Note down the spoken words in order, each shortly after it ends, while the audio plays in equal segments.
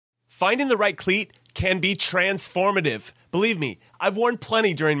Finding the right cleat can be transformative. Believe me, I've worn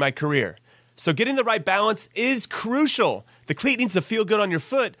plenty during my career. So getting the right balance is crucial. The cleat needs to feel good on your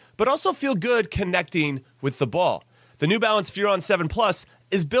foot, but also feel good connecting with the ball. The New Balance Furon 7 Plus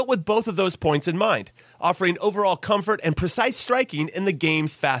is built with both of those points in mind, offering overall comfort and precise striking in the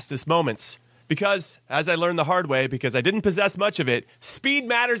game's fastest moments. Because, as I learned the hard way, because I didn't possess much of it, speed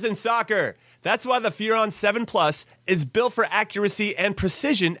matters in soccer. That's why the Furon 7 Plus is built for accuracy and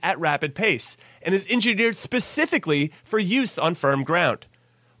precision at rapid pace, and is engineered specifically for use on firm ground.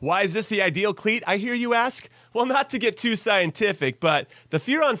 Why is this the ideal cleat, I hear you ask? Well, not to get too scientific, but the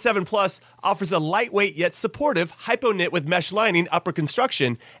Furon 7 Plus offers a lightweight yet supportive hypo-knit with mesh lining upper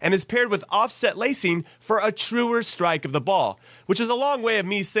construction and is paired with offset lacing for a truer strike of the ball, which is a long way of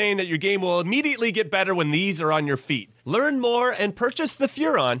me saying that your game will immediately get better when these are on your feet. Learn more and purchase the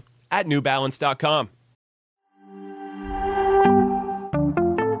Furon at newbalance.com.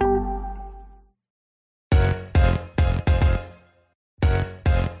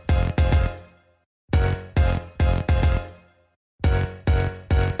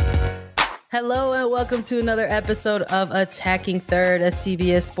 Hello and welcome to another episode of Attacking Third, a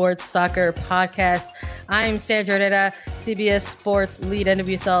CBS Sports Soccer podcast. I'm Sandra Herrera, CBS Sports lead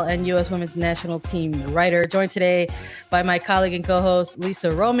NWSL and U.S. Women's National Team writer, joined today by my colleague and co-host Lisa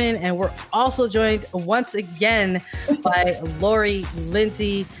Roman, and we're also joined once again by Lori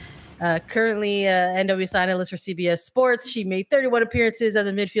Lindsay, currently NWSL analyst for CBS Sports. She made 31 appearances as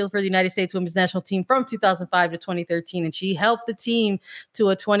a midfield for the United States Women's National Team from 2005 to 2013, and she helped the team to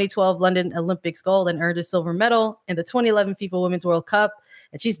a 2012 London Olympics gold and earned a silver medal in the 2011 FIFA Women's World Cup.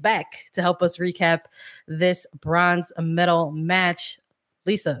 And she's back to help us recap this bronze medal match.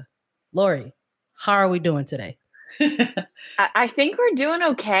 Lisa, Lori, how are we doing today? I think we're doing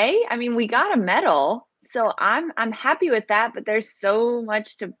okay. I mean, we got a medal, so I'm happy with that, but there's so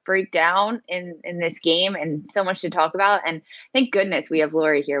much to break down in this game and so much to talk about. And thank goodness we have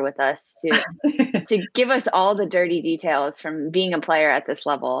Lori here with us to give us all the dirty details from being a player at this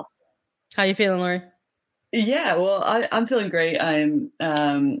level. How you feeling, Lori? Yeah, well, I'm feeling great. I'm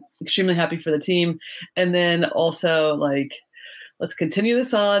extremely happy for the team. And then also, let's continue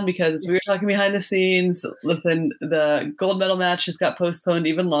this on because we were talking behind the scenes. Listen, the gold medal match just got postponed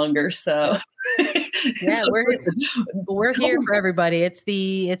even longer. So yeah, we're here for everybody.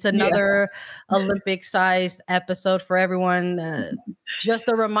 It's another Olympic-sized episode for everyone. Just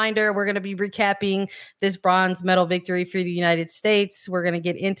a reminder, we're going to be recapping this bronze medal victory for the United States. We're going to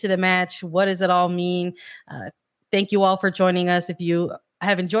get into the match. What does it all mean? Thank you all for joining us. If you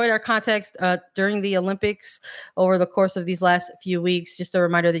have enjoyed our context during the Olympics over the course of these last few weeks, just a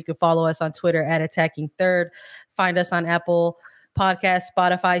reminder that you can follow us on Twitter at Attacking Third. Find us on Apple Podcast,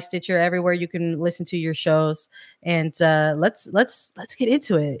 Spotify, Stitcher, everywhere you can listen to your shows. And let's get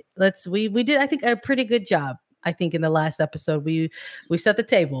into it. We did, I think, a pretty good job. I think in the last episode, we set the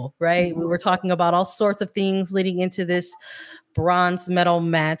table, right? We were talking about all sorts of things leading into this bronze medal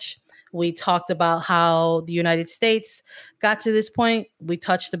match. We talked about how the United States got to this point. We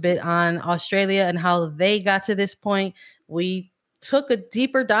touched a bit on Australia and how they got to this point. We took a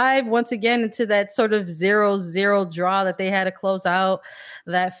deeper dive once again into that sort of 0-0 draw that they had to close out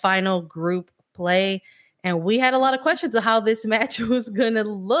that final group play. And we had a lot of questions of how this match was going to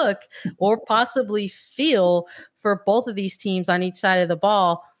look or possibly feel for both of these teams on each side of the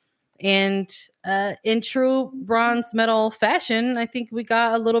ball. And in true bronze medal fashion, I think we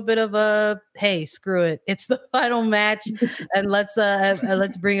got a little bit of a, hey, screw it. It's the final match and let's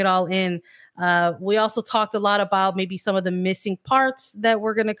bring it all in. We also talked a lot about maybe some of the missing parts that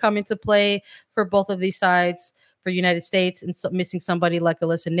were going to come into play for both of these sides. For United States, and missing somebody like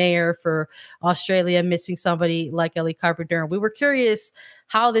Alyssa Nair, for Australia, missing somebody like Ellie Carpenter. And we were curious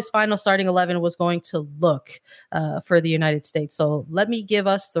how this final starting 11 was going to look for the United States. So let me give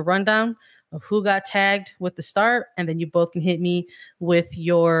us the rundown of who got tagged with the start, and then you both can hit me with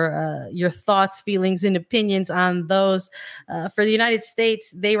your thoughts, feelings, and opinions on those. For the United States,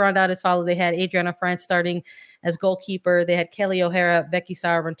 they round out as follows. They had Adriana France starting as goalkeeper. They had Kelly O'Hara, Becky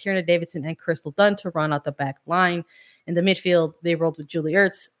Sauerbrunn, Tierna Davidson, and Crystal Dunn to run out the back line. In the midfield, they rolled with Julie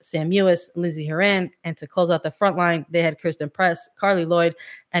Ertz, Sam Mewis, Lindsay Horan, and to close out the front line, they had Kristen Press, Carly Lloyd,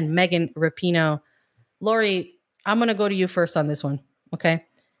 and Megan Rapinoe. Lori, I'm going to go to you first on this one, okay?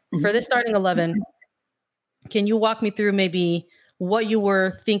 Mm-hmm. For this starting 11, can you walk me through maybe what you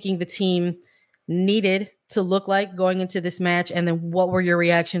were thinking the team needed to look like going into this match, and then what were your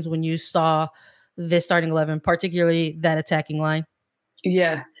reactions when you saw this starting 11, particularly that attacking line?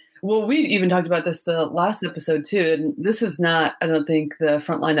 Yeah. Well, we even talked about this the last episode too, and this is not, I don't think, the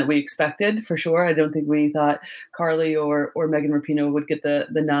front line that we expected for sure. I don't think we thought Carly or Megan Rapinoe would get the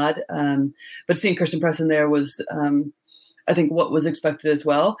nod, but seeing Kristen Press in there was, I think, what was expected as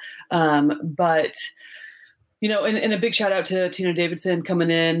well. But and a big shout out to Tina Davidson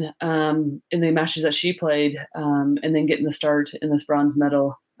coming in the matches that she played, and then getting the start in this bronze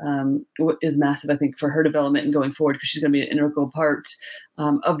medal. Is massive, I think, for her development and going forward, because she's going to be an integral part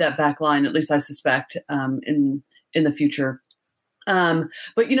of that back line, at least I suspect, in the future. But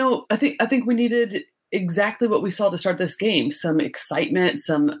I think we needed exactly what we saw to start this game: some excitement,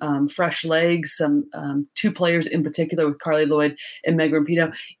 some fresh legs, some two players in particular with Carly Lloyd and Meg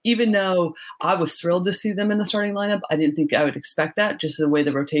Rapinoe. Even though I was thrilled to see them in the starting lineup, I didn't think I would expect that, just the way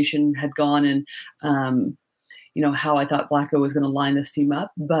the rotation had gone and how I thought Vlatko was going to line this team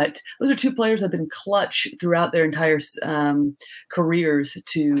up. But those are two players that have been clutch throughout their entire careers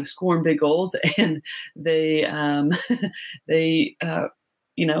to score big goals, and they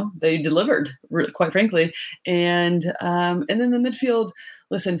delivered, quite frankly. And then the midfield,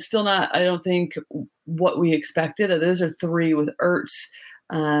 listen, still not, I don't think, what we expected. Those are three with Ertz,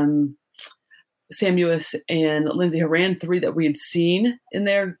 Sam Ewis, and Lindsay Horan, three that we had seen in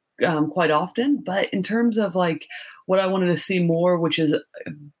there quite often. But in terms of like what I wanted to see more, which is a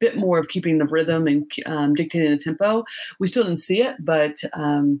bit more of keeping the rhythm and dictating the tempo, we still didn't see it, but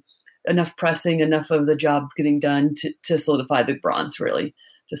enough pressing, enough of the job getting done to solidify the bronze, really,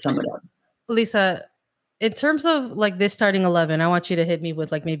 to sum it up. Lisa, in terms of like this starting 11, I want you to hit me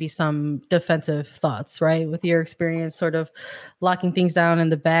with like maybe some defensive thoughts, right? With your experience sort of locking things down in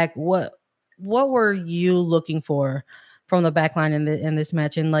the back, what were you looking for from the back line in this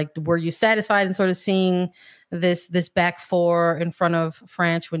match? And like, were you satisfied in sort of seeing this back four in front of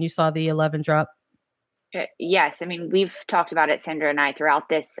France when you saw the 11 drop? Yes. I mean, we've talked about it, Sandra and I, throughout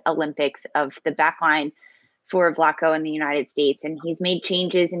this Olympics, of the back line for Vlatko in the United States. And he's made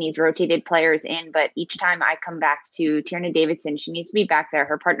changes and he's rotated players in, but each time I come back to Tierna Davidson, she needs to be back there.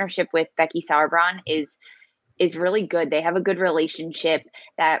 Her partnership with Becky Sauerbrunn is really good. They have a good relationship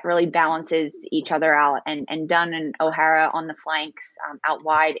that really balances each other out. And Dunn and O'Hara on the flanks, out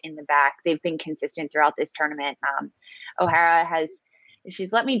wide in the back, they've been consistent throughout this tournament. O'Hara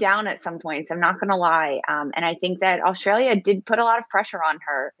she's let me down at some points, I'm not going to lie. And I think that Australia did put a lot of pressure on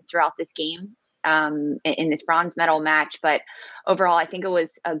her throughout this game, in this bronze medal match. But overall, I think it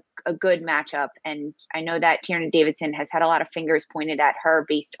was a good matchup. And I know that Tierna Davidson has had a lot of fingers pointed at her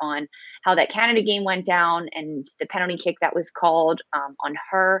based on how that Canada game went down and the penalty kick that was called on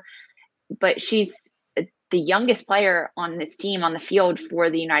her. But she's the youngest player on this team on the field for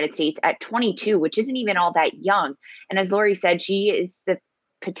the United States at 22, which isn't even all that young. And as Lori said, she is the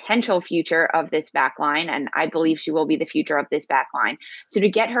potential future of this back line, and I believe she will be the future of this back line. So to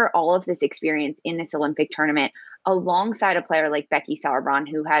get her all of this experience in this Olympic tournament alongside a player like Becky Sauerbrunn,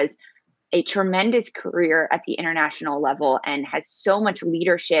 who has a tremendous career at the international level and has so much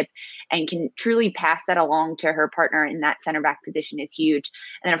leadership and can truly pass that along to her partner in that center back position, is huge.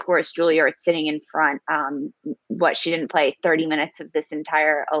 And then, of course, Julia Ertz sitting in front. She didn't play 30 minutes of this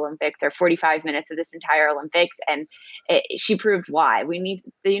entire Olympics, or 45 minutes of this entire Olympics, and she proved why.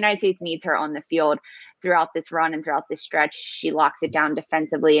 The United States needs her on the field throughout this run and throughout this stretch. She locks it down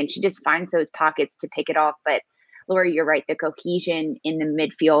defensively, and she just finds those pockets to pick it off. But Lori, you're right. The cohesion in the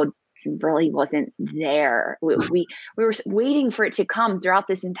midfield really wasn't there. We were waiting for it to come throughout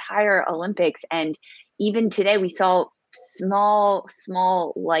this entire Olympics, and even today we saw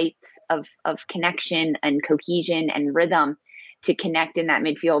small lights of connection and cohesion and rhythm to connect in that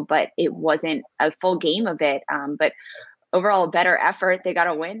midfield, but it wasn't a full game of it. But overall, a better effort. They got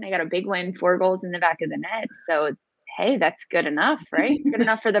a win. They got a big win, 4 goals in the back of the net. So hey, that's good enough, right? It's good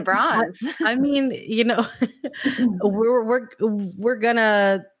enough for the bronze. I mean, we're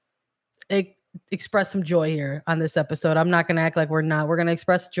gonna express some joy here on this episode. I'm not going to act like we're not. We're going to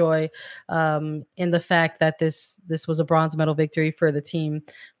express joy in the fact that this was a bronze medal victory for the team.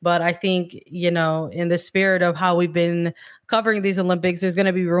 But I think, in the spirit of how we've been covering these Olympics, there's going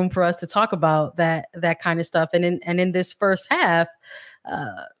to be room for us to talk about that kind of stuff. And in this first half,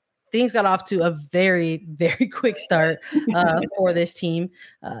 things got off to a very, very quick start for this team.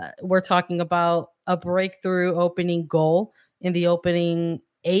 We're talking about a breakthrough opening goal in the opening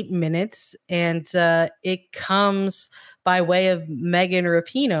 8 minutes, and it comes by way of Megan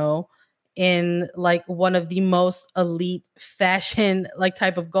Rapinoe in like one of the most elite fashion like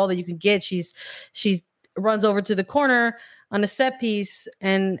type of goal that you can get. She's runs over to the corner on a set piece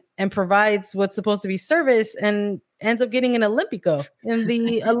and provides what's supposed to be service, and ends up getting an Olympico in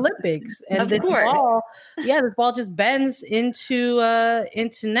the Olympics. And Of this course. ball just bends into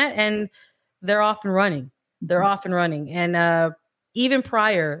net, and they're off and running. They're off and running. And even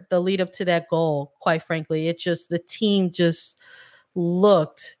prior, the lead up to that goal, quite frankly, the team just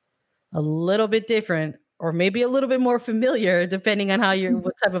looked a little bit different, or maybe a little bit more familiar, depending on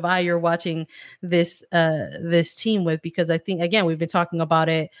what type of eye you're watching this team with. Because I think, again, we've been talking about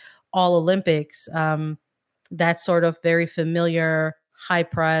it all Olympics. That sort of very familiar, high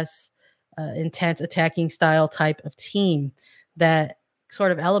press, intense attacking style type of team. That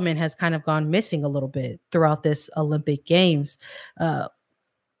sort of element has kind of gone missing a little bit throughout this Olympic Games.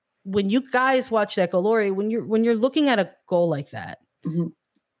 When you guys watch that goal, Lori, when you're looking at a goal like that,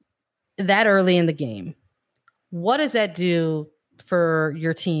 that early in the game, what does that do for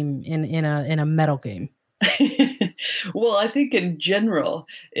your team in a medal game? Well, I think in general,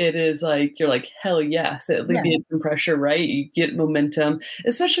 it is like, you're like, hell yes, it alleviates some pressure, right? You get momentum,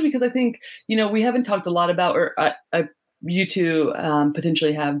 especially because I think, we haven't talked a lot about, or you two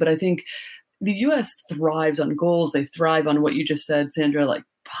potentially have, but I think the U.S. thrives on goals. They thrive on what you just said, Sandra, like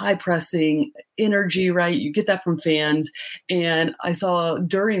high pressing, energy, right? You get that from fans. And I saw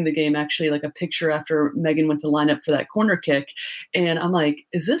during the game, actually, like a picture after Megan went to line up for that corner kick. And I'm like,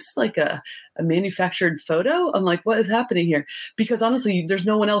 is this like a manufactured photo? I'm like, what is happening here? Because honestly, there's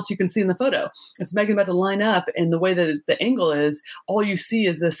no one else you can see in the photo. It's Megan about to line up, and the way that the angle is, all you see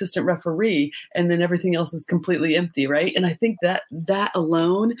is the assistant referee, and then everything else is completely empty, right? And I think that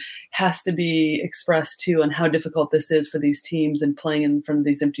alone has to be expressed too on how difficult this is for these teams and playing in front of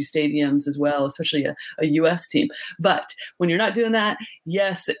these empty stadiums as well, especially a U.S. team. But when you're not doing that,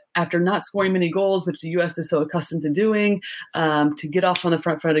 yes, after not scoring many goals, which the U.S. is so accustomed to doing, to get off on the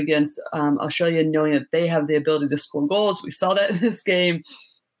front foot against Australia, knowing that they have the ability to score goals. We saw that in this game.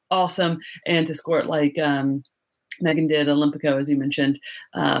 Awesome. And to score it like Megan did, Olympico, as you mentioned,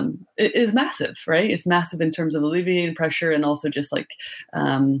 it is massive, right? It's massive in terms of alleviating pressure and also just like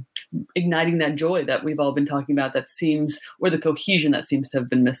igniting that joy that we've all been talking about that seems, or the cohesion that seems to have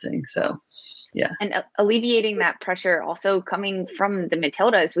been missing. So, yeah. And alleviating that pressure also coming from the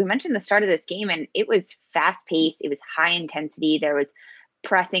Matildas. We mentioned the start of this game, and it was fast paced. It was high intensity. There was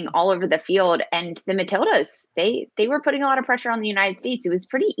pressing all over the field, and the Matildas, they were putting a lot of pressure on the United States. It was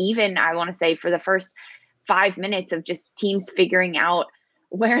pretty even, I want to say, for the first 5 minutes of just teams figuring out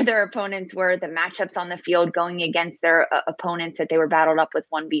where their opponents were, the matchups on the field, going against their opponents that they were battled up with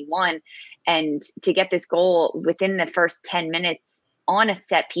 1v1. And to get this goal within the first 10 minutes on a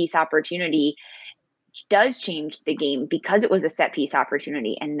set piece opportunity does change the game, because it was a set piece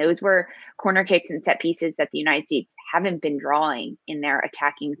opportunity. And those were corner kicks and set pieces that the United States haven't been drawing in their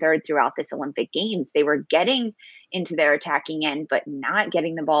attacking third throughout this Olympic Games. They were getting into their attacking end, but not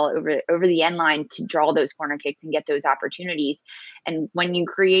getting the ball over the end line to draw those corner kicks and get those opportunities. And when you're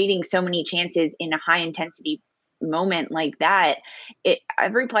creating so many chances in a high intensity moment like that,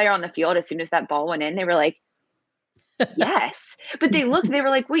 every player on the field, as soon as that ball went in, they were like, yes. But they were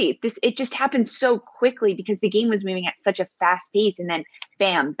like, wait, it just happened so quickly because the game was moving at such a fast pace, and then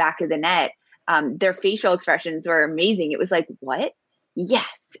bam, back of the net. Their facial expressions were amazing. It was like, what?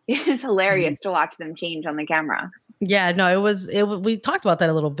 Yes. It was hilarious to watch them change on the camera. Yeah, no, we talked about that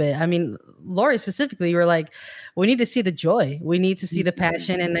a little bit. I mean, Lori specifically, you were like, we need to see the joy. We need to see the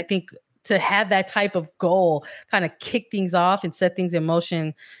passion. And I think to have that type of goal kind of kick things off and set things in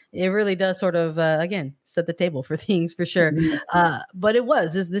motion, it really does sort of, again, set the table for things for sure. But it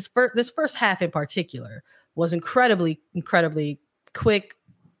was this first half in particular was incredibly quick,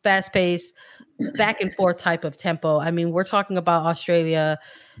 fast paced, back and forth type of tempo. I mean, we're talking about Australia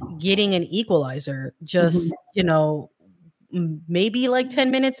getting an equalizer just, maybe like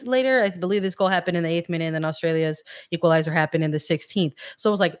 10 minutes later. I believe this goal happened in the 8th minute, and then Australia's equalizer happened in the 16th. So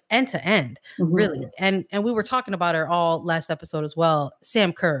it was like end to end, really. And we were talking about her all last episode as well.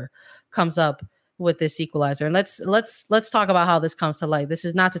 Sam Kerr comes up with this equalizer, and let's talk about how this comes to light. This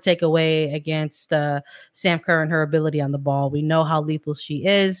is not to take away against Sam Kerr and her ability on the ball. We know how lethal she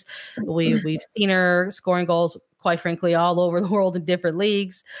is. We've seen her scoring goals, quite frankly, all over the world in different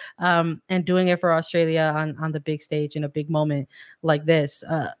leagues, and doing it for Australia on the big stage in a big moment like this.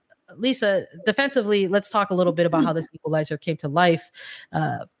 Lisa, defensively, let's talk a little bit about how this equalizer came to life.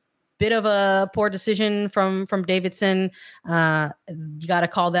 Bit of a poor decision from Davidson. You got to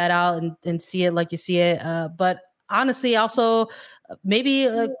call that out and see it like you see it. But honestly, also maybe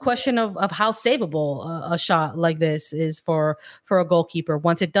a question of how savable a shot like this is for a goalkeeper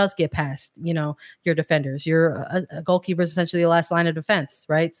once it does get past, your defenders. You're a goalkeeper is essentially the last line of defense,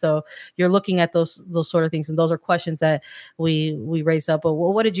 right? So you're looking at those sort of things, and those are questions that we raise up. But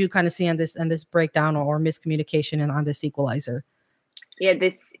what did you kind of see on this breakdown or miscommunication and on this equalizer? Yeah,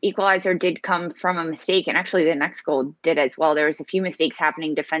 this equalizer did come from a mistake, and actually the next goal did as well. There was a few mistakes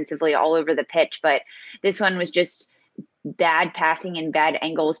happening defensively all over the pitch, but this one was just bad passing and bad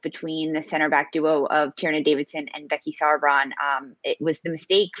angles between the center back duo of Tierna Davidson and Becky Sauerbrunn. It was the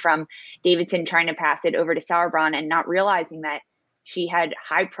mistake from Davidson trying to pass it over to Sauerbrunn and not realizing that she had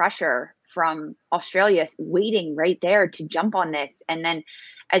high pressure from Australia waiting right there to jump on this. And then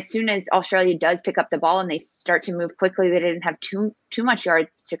as soon as Australia does pick up the ball and they start to move quickly, they didn't have too much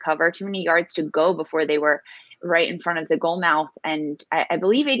yards to cover, too many yards to go before they were right in front of the goal mouth. And I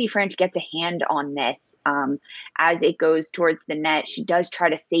believe AD French gets a hand on this as it goes towards the net. She does try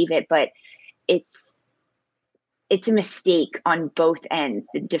to save it, but it's a mistake on both ends,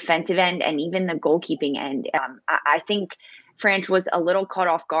 the defensive end and even the goalkeeping end. I think French was a little caught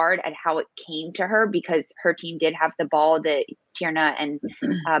off guard at how it came to her because her team did have the ball. The Tierna and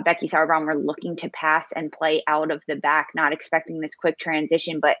Becky Sauerbrunn were looking to pass and play out of the back, not expecting this quick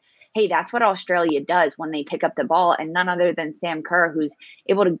transition. But hey, that's what Australia does when they pick up the ball, and none other than Sam Kerr, who's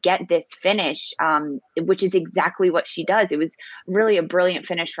able to get this finish, which is exactly what she does. It was really a brilliant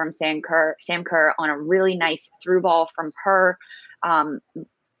finish from Sam Kerr on a really nice through ball from her.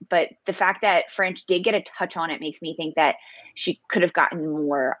 But the fact that French did get a touch on it makes me think that she could have gotten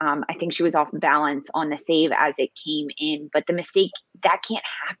more. I think she was off balance on the save as it came in, but the mistake, that can't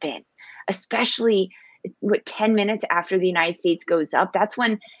happen, especially 10 minutes after the United States goes up. That's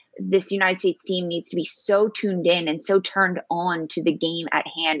when this United States team needs to be so tuned in and so turned on to the game at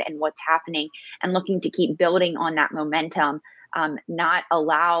hand and what's happening and looking to keep building on that momentum, not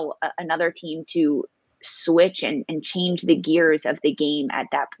allow another team to switch and change the gears of the game at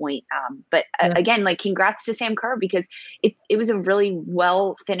that point. But again, like, congrats to Sam Kerr, because it was a really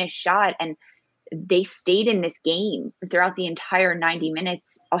well finished shot, and they stayed in this game throughout the entire 90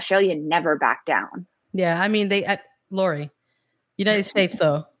 minutes. Australia never backed down. Yeah, I mean, Lori, United States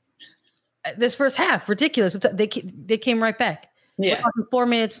though, this first half, ridiculous. They came right back. Yeah, 4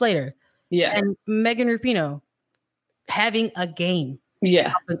 minutes later. Yeah, and Megan Rapinoe having a game.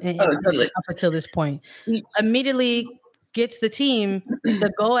 Yeah, totally. Up until this point, immediately gets the team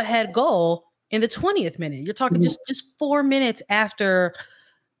the go-ahead goal in the 20th minute. You're talking just 4 minutes after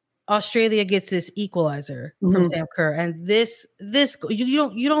Australia gets this equalizer from Sam Kerr, and this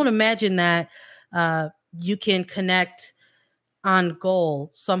you don't imagine that you can connect on goal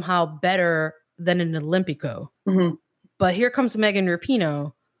somehow better than an Olympico. But here comes Megan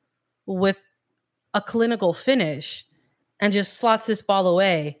Rapinoe with a clinical finish and just slots this ball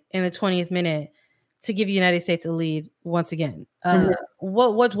away in the 20th minute to give the United States a lead once again.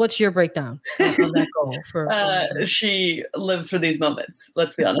 What's your breakdown of that goal? She lives for these moments.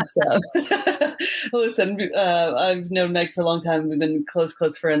 Let's be honest. Listen, I've known Meg for a long time. We've been close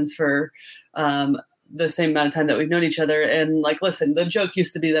friends for the same amount of time that we've known each other. And like, listen, the joke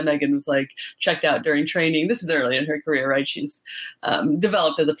used to be that Megan was like checked out during training. This is early in her career, right? She's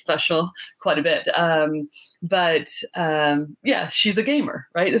developed as a professional quite a bit. But she's a gamer,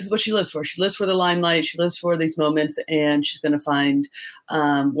 right? This is what she lives for. She lives for the limelight. She lives for these moments, and she's going to find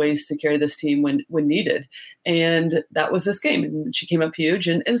ways to carry this team when needed. And that was this game. And she came up huge.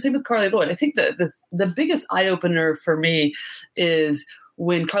 And the same with Carly Lloyd. I think the biggest eye opener for me is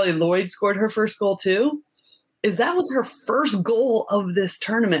when Carly Lloyd scored her first goal too, that was her first goal of this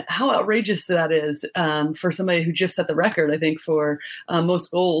tournament. How outrageous that is for somebody who just set the record, I think, for most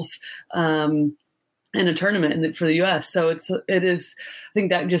goals in a tournament for the U.S. So it is. I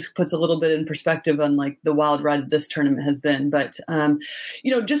think that just puts a little bit in perspective on like the wild ride this tournament has been. But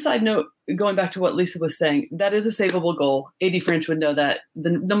just side note, going back to what Lisa was saying, that is a savable goal. AD French would know that the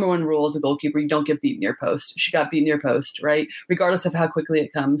number one rule as a goalkeeper, you don't get beat near post. She got beat near post, right? Regardless of how quickly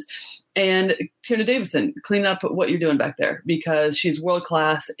it comes. And Tierna Davidson, clean up what you're doing back there, because she's world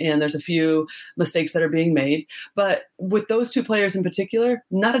class and there's a few mistakes that are being made. But with those two players in particular,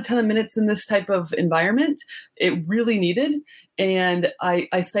 not a ton of minutes in this type of environment. It really needed. And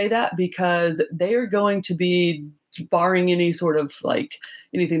I say that because they are going to be, barring any sort of like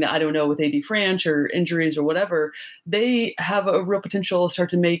anything that I don't know with AD French or injuries or whatever, they have a real potential to start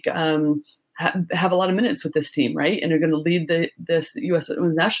to make have a lot of minutes with this team, right? And are going to lead this U.S.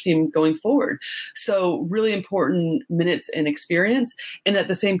 Women's National Team going forward. So really important minutes and experience. And at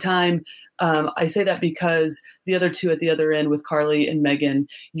the same time, I say that because the other two at the other end with Carly and Megan,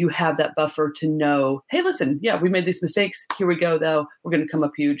 you have that buffer to know, hey, listen, yeah, we made these mistakes. Here we go, though. We're going to come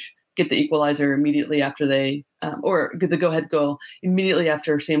up huge, get the equalizer immediately after they, or get the go-ahead goal immediately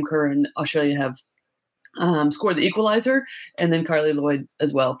after Sam Kerr and Australia have scored the equalizer, and then Carly Lloyd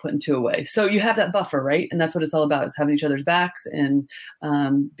as well putting 2 away. So you have that buffer, right? And that's what it's all about, is having each other's backs and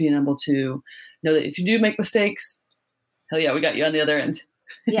being able to know that if you do make mistakes, hell yeah, we got you on the other end.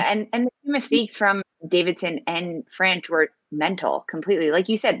 Yeah, and the mistakes from Davidson and French were mental completely. Like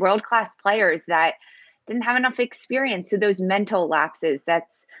you said, world-class players that didn't have enough experience. So those mental lapses,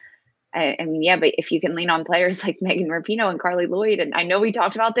 that's, I mean, yeah, but if you can lean on players like Megan Rapinoe and Carly Lloyd, and I know we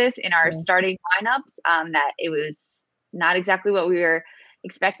talked about this in our starting lineups, that it was not exactly what we were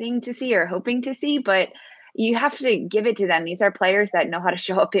expecting to see or hoping to see, but you have to give it to them. These are players that know how to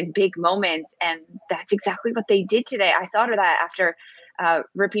show up in big moments, and that's exactly what they did today. I thought of that after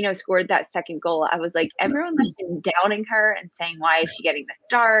Rapinoe scored that second goal. I was like, everyone that's been doubting her and saying, why is she getting the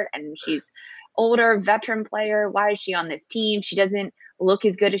start? And she's older, veteran player. Why is she on this team? She doesn't look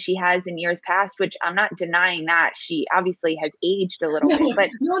as good as she has in years past, which I'm not denying that. She obviously has aged a little bit, but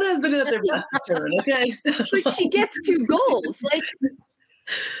no one has been at their best return, okay? But she gets 2 goals. Like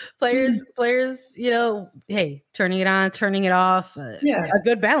players, hey, turning it on, turning it off. A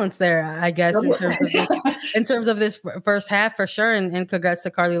good balance there, I guess, in terms of this first half for sure. And congrats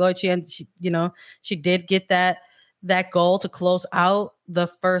to Carly Lloyd. She did get that goal to close out the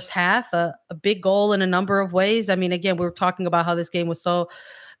first half, a big goal in a number of ways. I mean, again, we were talking about how this game was so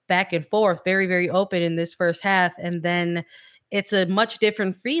back and forth, very, very open in this first half. And then it's a much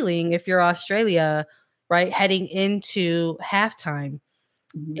different feeling if you're Australia, right, heading into halftime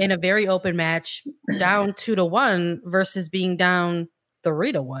in a very open match, down 2-1 versus being down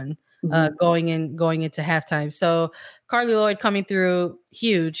 3-1 going into halftime. So Carly Lloyd coming through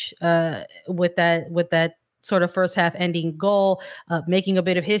huge with that sort of first half ending goal, making a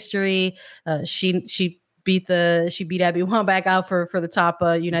bit of history. She beat Abby Wambach out for the top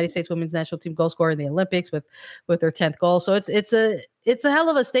United States Women's National Team goal scorer in the Olympics with her 10th goal. So it's a hell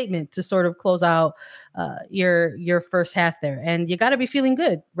of a statement to sort of close out your first half there, and you got to be feeling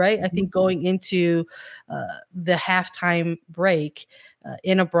good, right? I think going into the halftime break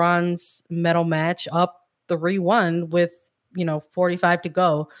in a bronze medal match, up 3-1 with 45 to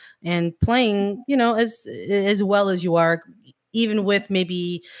go, and playing as well as you are, even with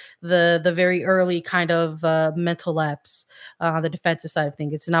maybe the very early kind of mental lapse on the defensive side of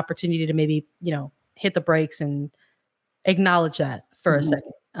things. It's an opportunity to maybe hit the brakes and acknowledge that for a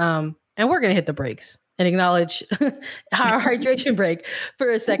second. And we're going to hit the brakes and acknowledge our hydration break for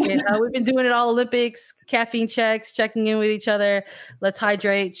a second. We've been doing it all Olympics, caffeine checks, checking in with each other. Let's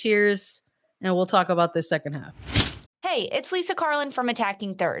hydrate. Cheers. And we'll talk about this second half. Hey, it's Lisa Carlin from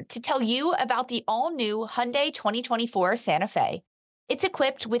Attacking Third to tell you about the all-new Hyundai 2024 Santa Fe. It's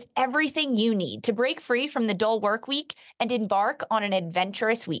equipped with everything you need to break free from the dull work week and embark on an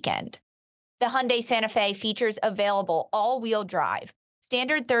adventurous weekend. The Hyundai Santa Fe features available all-wheel drive,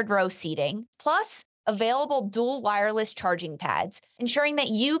 standard third-row seating, plus available dual wireless charging pads, ensuring that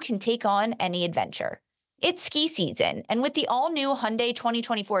you can take on any adventure. It's ski season, and with the all-new Hyundai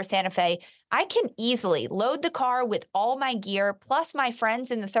 2024 Santa Fe, I can easily load the car with all my gear plus my friends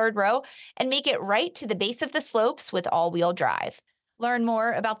in the third row and make it right to the base of the slopes with all-wheel drive. Learn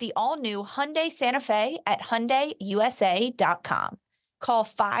more about the all-new Hyundai Santa Fe at HyundaiUSA.com. Call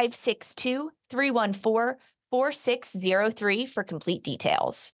 562-314-4603 for complete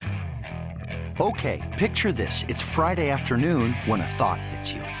details. Okay, picture this. It's Friday afternoon when a thought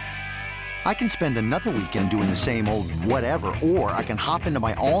hits you. I can spend another weekend doing the same old whatever, or I can hop into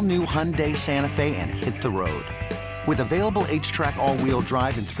my all-new Hyundai Santa Fe and hit the road. With available H-Track all-wheel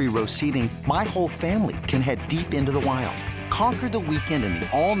drive and 3-row seating, my whole family can head deep into the wild. Conquer the weekend in the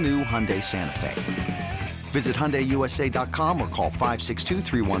all-new Hyundai Santa Fe. Visit HyundaiUSA.com or call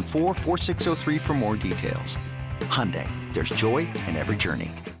 562-314-4603 for more details. Hyundai, there's joy in every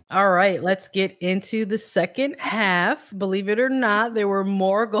journey. All right, let's get into the second half. Believe it or not, there were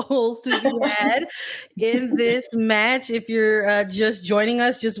more goals to be had in this match. If you're just joining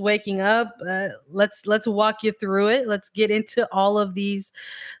us, just waking up, let's walk you through it. Let's get into all of these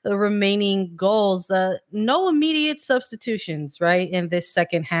remaining goals. No immediate substitutions, right, in this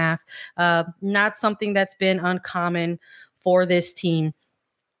second half. Not something that's been uncommon for this team.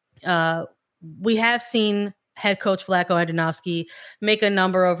 We have seen head coach Vlatko Andonovski make a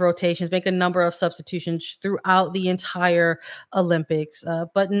number of rotations, make a number of substitutions throughout the entire Olympics.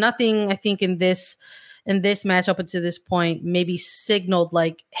 But nothing, I think, in this match up until this point maybe signaled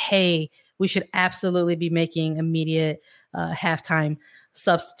like, hey, we should absolutely be making immediate halftime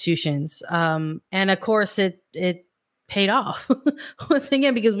substitutions. And of course, it paid off once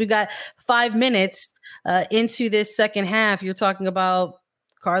again, because we got 5 minutes into this second half. You're talking about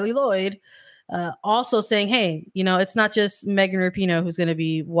Carly Lloyd also saying, hey, it's not just Megan Rapinoe who's going to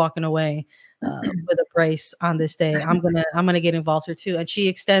be walking away with a brace on this day. I'm gonna get involved here too. And she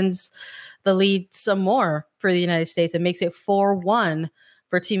extends the lead some more for the United States and makes it 4-1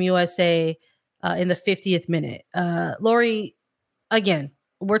 for Team USA in the 50th minute. Lori, again,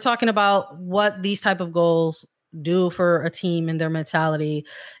 we're talking about what these type of goals do for a team and their mentality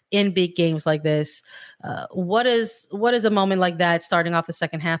in big games like this. What is a moment like that starting off the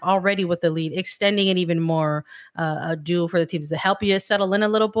second half already with the lead, extending it even more, do for the team? Does it help you settle in a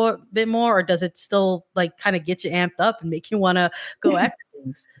little bit more, or does it still like kind of get you amped up and make you want to go after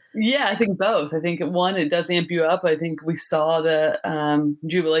things? Yeah, I think both. I think one, it does amp you up. I think we saw the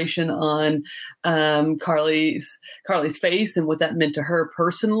jubilation on Carly's face and what that meant to her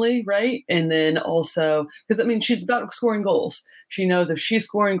personally, right? And then also, because she's about scoring goals. She knows if she's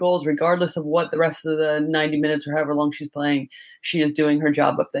scoring goals, regardless of what the rest of the 90 minutes or however long she's playing, she is doing her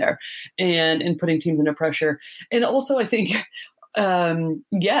job up there and putting teams under pressure. And also, I think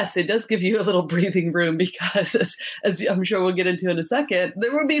yes, it does give you a little breathing room, because as I'm sure we'll get into in a second,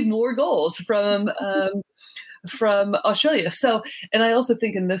 there will be more goals from Australia. So, and I also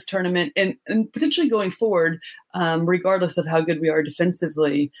think in this tournament and potentially going forward, regardless of how good we are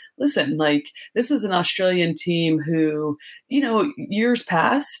defensively, listen, like this is an Australian team who, years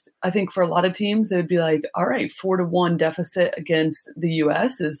past, I think for a lot of teams, they would be like, all right, 4-1 deficit against the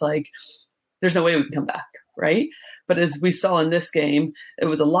US is like, there's no way we can come back. Right. But as we saw in this game, it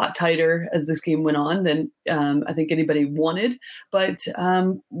was a lot tighter as this game went on than I think anybody wanted. But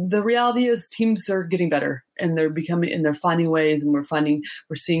the reality is teams are getting better and they're finding ways, and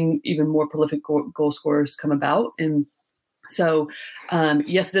we're seeing even more prolific goal scorers come about. And so,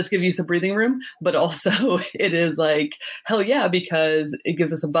 yes, it does give you some breathing room, but also it is like, hell yeah, because it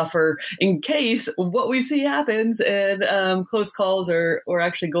gives us a buffer in case what we see happens and close calls or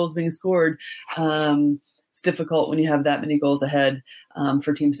actually goals being scored. It's difficult when you have that many goals ahead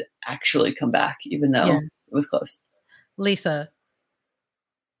for teams to actually come back, even though it was close. Lisa,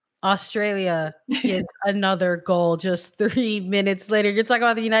 Australia gets another goal just 3 minutes later. You're talking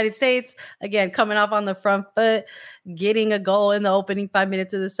about the United States, again, coming off on the front foot, getting a goal in the opening 5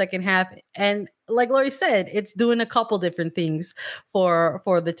 minutes of the second half. And like Lori said, it's doing a couple different things for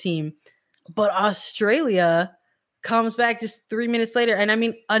the team. But Australia comes back just 3 minutes later, and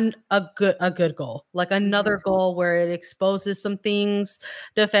a good goal, like another goal where it exposes some things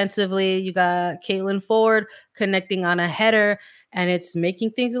defensively. You got Caitlin Ford connecting on a header, and it's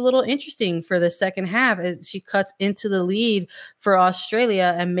making things a little interesting for the second half as she cuts into the lead for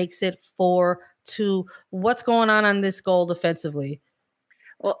Australia and makes it 4-2. What's going on this goal defensively?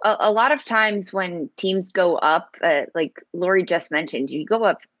 Well, a lot of times when teams go up, like Lori just mentioned, you go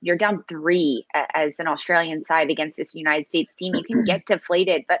up, you're down 3 as an Australian side against this United States team. You can get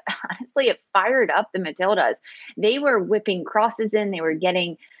deflated, but honestly, it fired up the Matildas. They were whipping crosses in, they were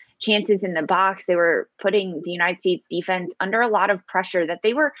getting chances in the box. They were putting the United States defense under a lot of pressure that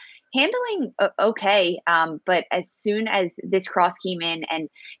they were handling okay. But as soon as this cross came in and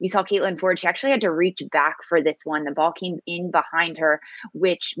you saw Caitlin Ford, she actually had to reach back for this one. The ball came in behind her,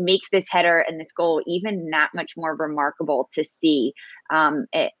 which makes this header and this goal even that much more remarkable to see.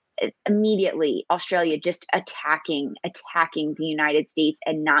 Immediately, Australia just attacking the United States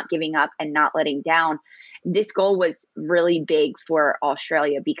and not giving up and not letting down. This goal was really big for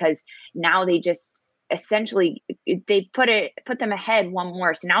Australia because now they just essentially they put them ahead one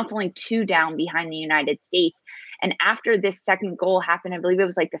more. So now it's only 2 down behind the United States. And after this second goal happened, I believe it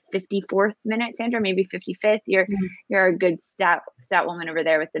was like the 54th minute, Sandra, maybe 55th. You're a good stat woman over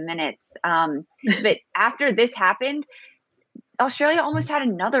there with the minutes. But after this happened, Australia almost had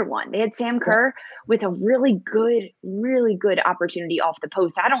another one. They had Sam Kerr with a really good opportunity off the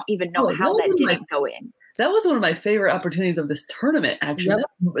post. I don't even know how that didn't go in. That was one of my favorite opportunities of this tournament, actually.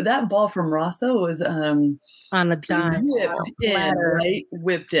 Yep. That ball from Rosso was on a dime.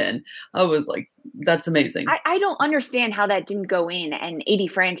 Whipped in. I was like, that's amazing. I don't understand how that didn't go in. And Adie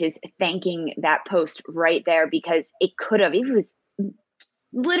Franch is thanking that post right there because it could have. It was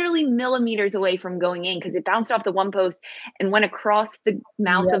literally millimeters away from going in because it bounced off the one post and went across the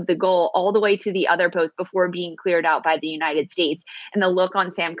mouth of the goal all the way to the other post before being cleared out by the United States. And the look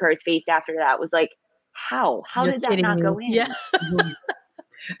on Sam Kerr's face after that was like, how You're did that kidding not me. go in? Yeah.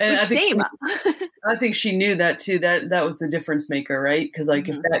 And Which, same. I think she knew that too. That was the difference maker, right? Because like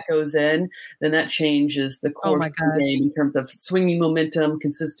if that goes in, then that changes the Oh course my of the gosh. game in terms of swinging momentum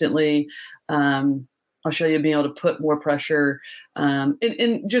consistently. Australia being able to put more pressure,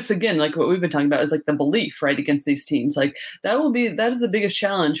 and just again, like what we've been talking about is like the belief, right, against these teams. Like that is the biggest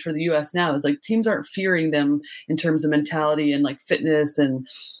challenge for the U.S. now is like teams aren't fearing them in terms of mentality and like fitness, and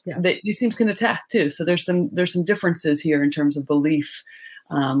these teams can attack too. So there's some differences here in terms of belief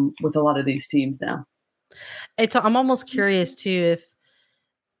with a lot of these teams now. I'm almost curious too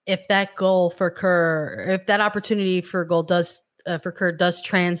if that goal for Kerr, if that opportunity for goal does for Kerr does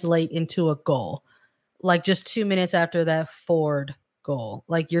translate into a goal. Like just 2 minutes after that Ford goal.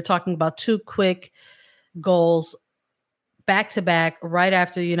 Like you're talking about 2 quick goals back to back right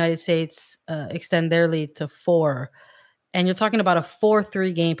after the United States extend their lead to 4. And you're talking about a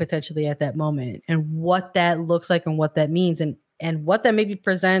 4-3 game potentially at that moment and what that looks like and what that means and what that maybe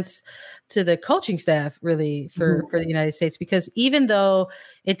presents to the coaching staff really for the United States. Because even though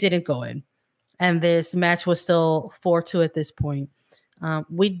it didn't go in and this match was still 4-2 at this point,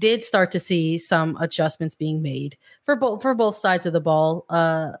 we did start to see some adjustments being made for both sides of the ball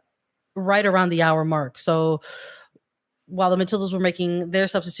right around the hour mark. So while the Matildas were making their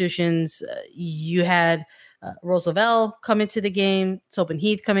substitutions, you had Rose Lavelle come into the game, Tobin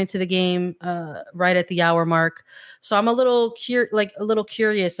Heath come into the game right at the hour mark. So I'm a little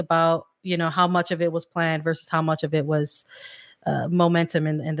curious about how much of it was planned versus how much of it was momentum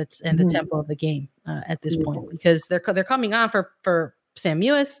and the tempo of the game at this point, because they're coming on for Sam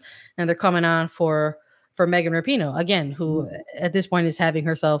Mewis and they're coming on for Megan Rapinoe again, who at this point is having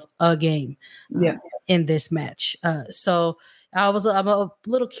herself a game in this match. So I'm a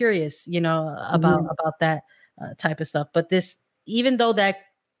little curious, about that type of stuff. But this, even though that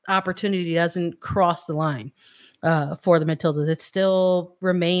opportunity doesn't cross the line for the Matildas, it still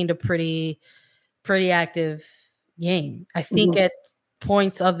remained a pretty active game. I think at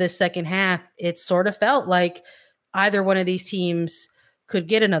points of this second half, it sort of felt like either one of these teams could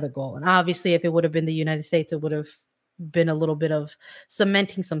get another goal. And obviously, if it would have been the United States, it would have been a little bit of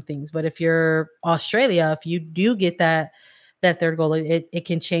cementing some things. But if you're Australia, if you do get that third goal, it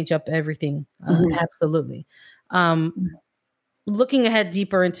can change up everything. Absolutely. Looking ahead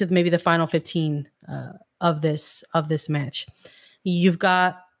deeper into maybe the final 15 of this match, you've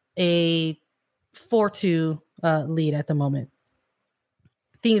got a 4-2 lead at the moment.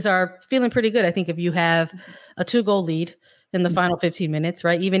 Things are feeling pretty good. I think if you have a 2-goal lead in the final 15 minutes,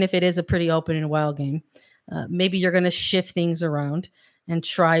 right? Even if it is a pretty open and wild game, maybe you're going to shift things around and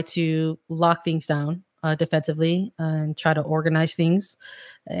try to lock things down defensively and try to organize things.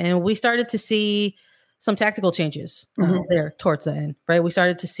 And we started to see some tactical changes there towards the end, right? We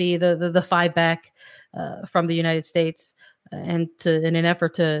started to see the 5 back from the United States and in an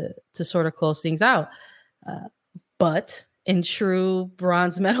effort to sort of close things out. But in true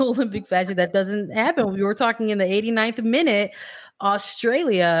bronze medal Olympic fashion, that doesn't happen. We were talking in the 89th minute,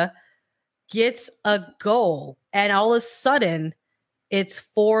 Australia gets a goal, and all of a sudden it's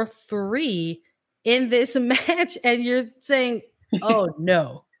 4-3 in this match. And you're saying, oh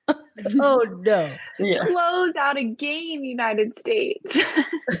no. Oh no. Yeah. Close out a game, United States.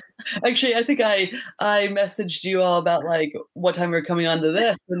 Actually, I think I messaged you all about like what time we're coming on to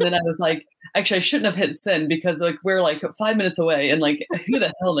this, and then I was like, actually, I shouldn't have hit send because like we're like 5 minutes away, and like who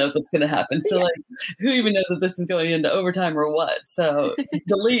the hell knows what's going to happen? So like, who even knows if this is going into overtime or what? So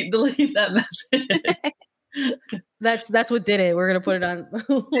delete that message. That's what did it. We're gonna put it on.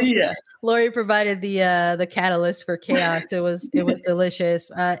 Yeah. Lori provided the catalyst for chaos. It was delicious.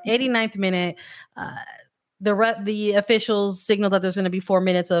 89th minute. The officials signaled that there's going to be 4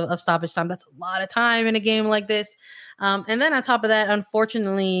 minutes of stoppage time. That's a lot of time in a game like this. And then on top of that,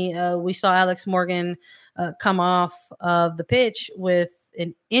 unfortunately, we saw Alex Morgan come off of the pitch with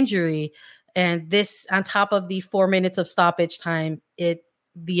an injury. And this, on top of the 4 minutes of stoppage time,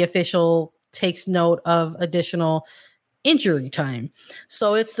 the official takes note of additional injury time.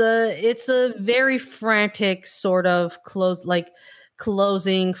 So it's a very frantic sort of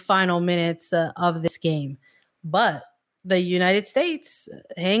closing final minutes of this game. But the United States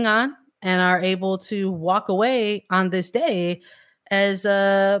hang on and are able to walk away on this day as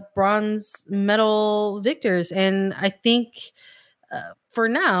bronze medal victors. And I think for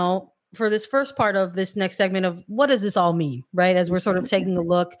now, for this first part of this next segment of what does this all mean, right? As we're sort of taking a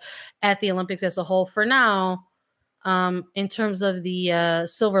look at the Olympics as a whole, for now, in terms of the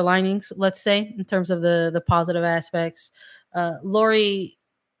silver linings, let's say, in terms of the positive aspects, Lori,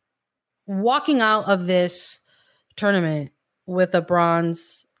 walking out of this tournament with a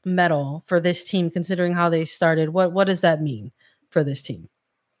bronze medal for this team, considering how they started? What does that mean for this team?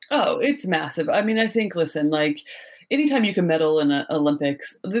 Oh, it's massive. I mean, I think, listen, like anytime you can medal in the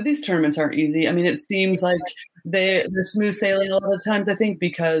Olympics, these tournaments aren't easy. I mean, it seems like they're smooth sailing a lot of times, I think,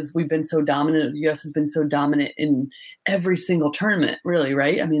 because we've been so dominant. The U.S. has been so dominant in every single tournament, really,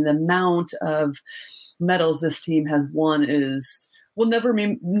 right? I mean, the amount of medals this team has won will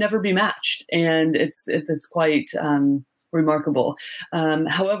never be matched. And it's quite remarkable.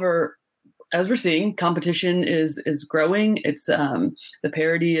 However, as we're seeing, competition is growing. It's the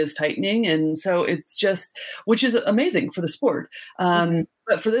parity is tightening, and so it's just, which is amazing for the sport.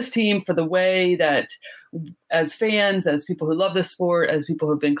 But for this team, for the way that, as fans, as people who love this sport, as people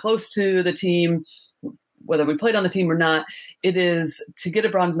who've been close to the team, whether we played on the team or not, it is, to get a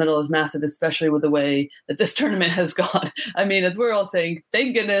bronze medal is massive, especially with the way that this tournament has gone. I mean, as we're all saying,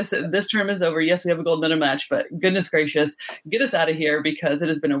 thank goodness this tournament is over. Yes, we have a gold medal match, but goodness gracious, get us out of here, because it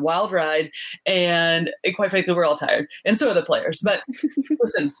has been a wild ride. And quite frankly, we're all tired. And so are the players. But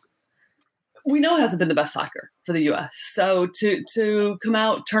listen, we know it hasn't been the best soccer for the U.S. So to come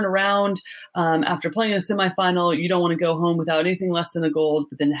out, turn around after playing a semifinal, you don't want to go home without anything less than a gold,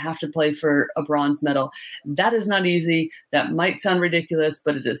 but then have to play for a bronze medal. That is not easy. That might sound ridiculous,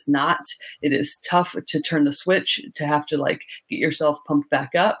 but it is not. It is tough to turn the switch, to have to get yourself pumped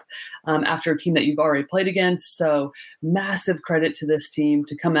back up after a team that you've already played against. So massive credit to this team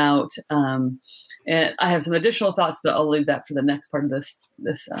to come out. And I have some additional thoughts, but I'll leave that for the next part of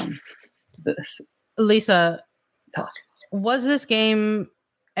this Lisa, talk. Was this game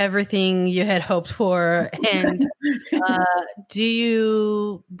everything you had hoped for? And do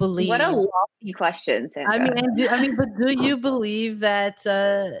you believe? What a lofty question, Sandra. But do you believe that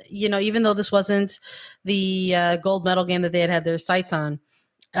even though this wasn't the gold medal game that they had their sights on,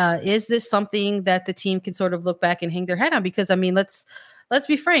 is this something that the team can sort of look back and hang their head on? Because let's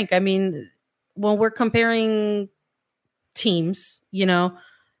be frank. I mean, when we're comparing teams,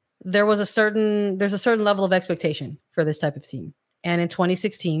 there's a certain level of expectation for this type of team. And in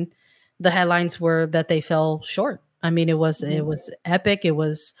 2016, the headlines were that they fell short. I mean, it was epic. It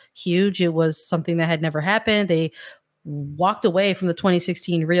was huge. It was something that had never happened. They walked away from the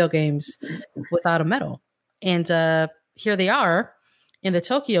 2016 Rio Games without a medal. And here they are in the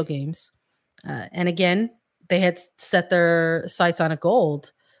Tokyo Games. And again, they had set their sights on a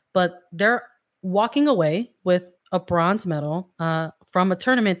gold, but they're walking away with a bronze medal from a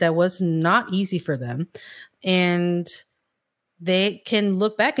tournament that was not easy for them. And they can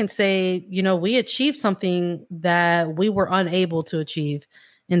look back and say, we achieved something that we were unable to achieve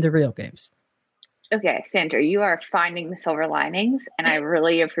in the Rio Games. Okay, Sandra, you are finding the silver linings, and I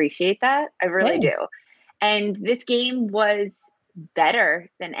really appreciate that. I really do. And this game was better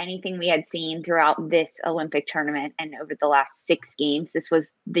than anything we had seen throughout this Olympic tournament. And over the last 6 games, this was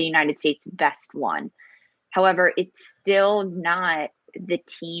the United States' best one. However, it's still not the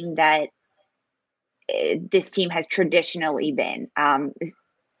team that this team has traditionally been.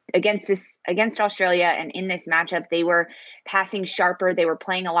 Against Australia, and in this matchup, they were passing sharper. They were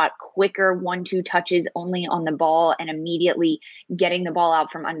playing a lot quicker, 1-2 touches only on the ball, and immediately getting the ball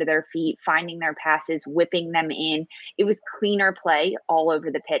out from under their feet, finding their passes, whipping them in. It was cleaner play all over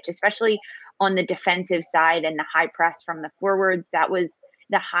the pitch, especially on the defensive side and the high press from the forwards. That was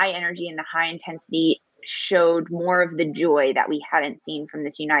the high energy and the high intensity showed more of the joy that we hadn't seen from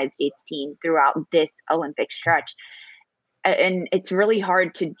this United States team throughout this Olympic stretch. And it's really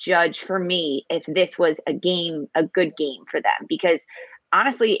hard to judge for me if this was a good game for them, because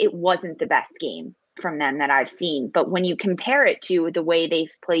honestly, it wasn't the best game from them that I've seen. But when you compare it to the way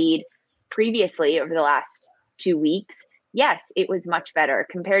they've played previously over the last 2 weeks, yes, it was much better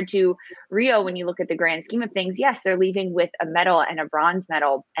compared to Rio. When you look at the grand scheme of things, yes, they're leaving with a medal and a bronze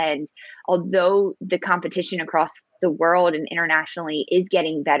medal. And although the competition across the world and internationally is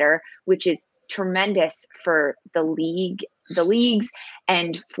getting better, which is tremendous for the leagues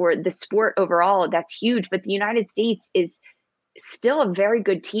and for the sport overall, that's huge. But the United States is still a very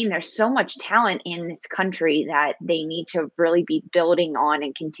good team. There's so much talent in this country that they need to really be building on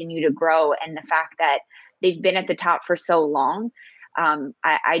and continue to grow. And the fact that they've been at the top for so long,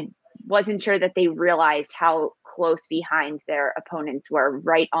 I wasn't sure that they realized how close behind their opponents were,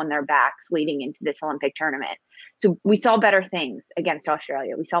 right on their backs leading into this Olympic tournament. So we saw better things against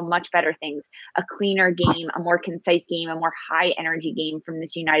Australia. We saw much better things, a cleaner game, a more concise game, a more high energy game from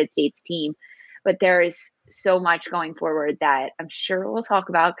this United States team. But there is so much going forward that I'm sure we'll talk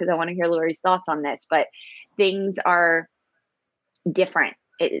about, because I want to hear Lori's thoughts on this. But things are different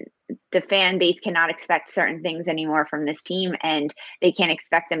the fan base cannot expect certain things anymore from this team, and they can't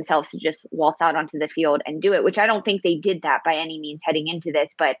expect themselves to just waltz out onto the field and do it, which I don't think they did that by any means heading into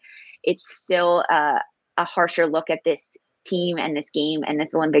this, but it's still a harsher look at this team and this game and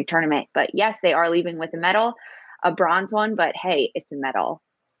this Olympic tournament. But yes, they are leaving with a medal, a bronze one, but hey, it's a medal.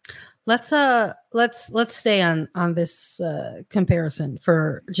 Let's stay on this comparison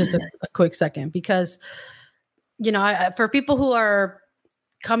for just a quick second, because for people who are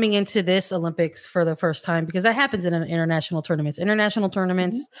coming into this Olympics for the first time, because that happens in international tournaments. International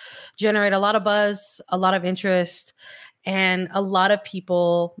tournaments generate a lot of buzz, a lot of interest, and a lot of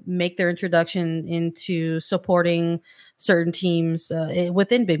people make their introduction into supporting certain teams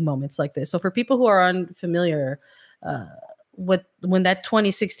within big moments like this. So for people who are unfamiliar with when that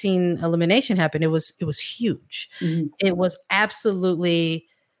 2016 elimination happened, it was huge. Mm-hmm. It was absolutely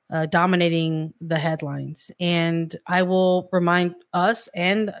dominating the headlines. And I will remind us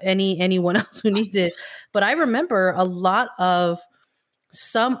and anyone else who needs it, but I remember a lot of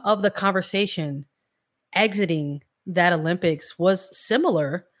some of the conversation exiting that Olympics was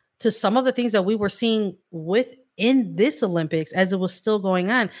similar to some of the things that we were seeing within this Olympics as it was still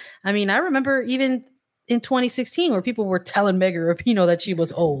going on. I mean, I remember even in 2016 where people were telling Megan Rapinoe that she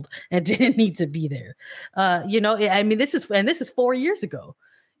was old and didn't need to be there. I mean, this is 4 years ago.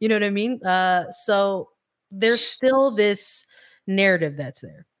 You know what I mean? So there's still this narrative that's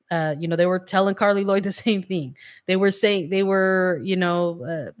there. They were telling Carly Lloyd the same thing. They were saying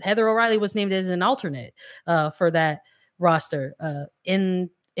Heather O'Reilly was named as an alternate for that roster in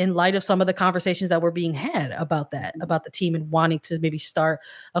light of some of the conversations that were being had about the team and wanting to maybe start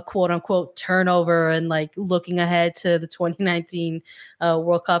a quote unquote turnover and like looking ahead to the 2019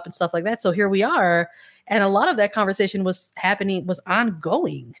 World Cup and stuff like that. So here we are. And a lot of that conversation was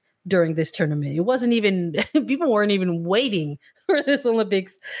ongoing during this tournament. It wasn't even, people weren't even waiting for this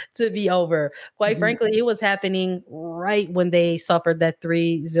Olympics to be over. Quite frankly, it was happening right when they suffered that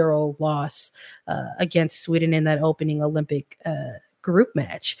 3-0 loss against Sweden in that opening Olympic group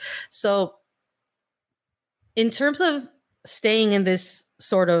match. So in terms of staying in this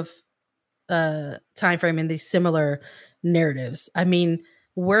sort of time frame in these similar narratives, I mean,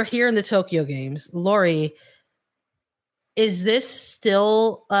 we're here in the Tokyo Games. Lori, is this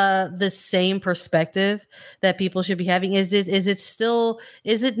still the same perspective that people should be having? Is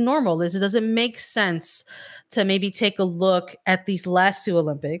it normal? Does it make sense to maybe take a look at these last two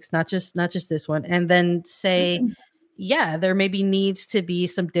Olympics, not just this one, and then say, yeah, there maybe needs to be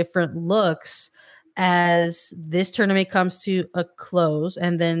some different looks as this tournament comes to a close,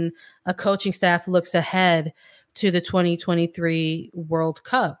 and then a coaching staff looks ahead to the 2023 World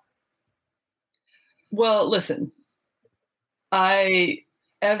Cup? Well, listen,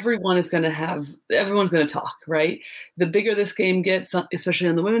 everyone's going to talk, right? The bigger this game gets, especially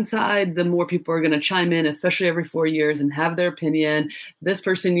on the women's side, the more people are going to chime in, especially every 4 years, and have their opinion. This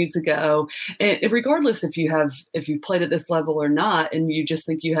person needs to go. And regardless if you've played at this level or not, and you just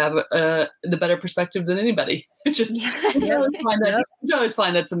think you have the better perspective than anybody, it's always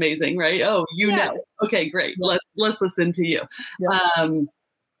fine. That's amazing, right? Oh, know. Okay, great. Let's listen to you. Yeah.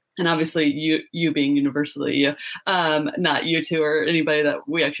 And obviously you being universally, not you two or anybody that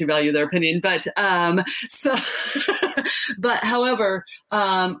we actually value their opinion, but, but however,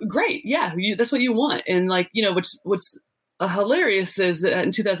 great. Yeah. That's what you want. And what's hilarious is that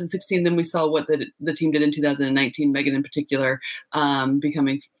in 2016, then we saw what the team did in 2019, Megan in particular,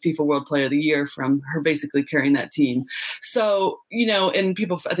 becoming FIFA World Player of the Year from her basically carrying that team. So, and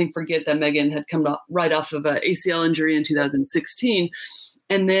people I think forget that Megan had come right off of an ACL injury in 2016.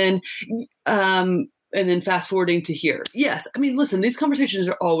 And then fast forwarding to here. Yes. I mean, listen, these conversations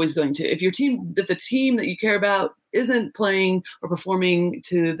are always going to, if the team that you care about isn't playing or performing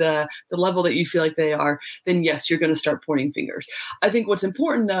to the level that you feel like they are, then yes, you're going to start pointing fingers. I think what's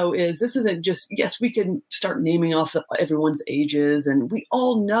important though, is this isn't just, yes, we can start naming off everyone's ages, and we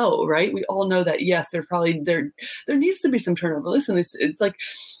all know, right? We all know that, yes, there needs to be some turnover. Listen, it's like,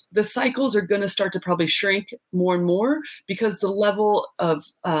 the cycles are going to start to probably shrink more and more because the level of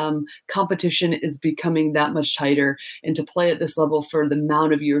competition is becoming that much tighter. And to play at this level for the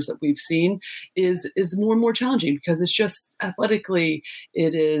amount of years that we've seen is more and more challenging, because it's just athletically,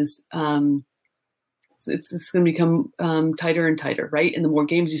 it is it's going to become tighter and tighter, right? And the more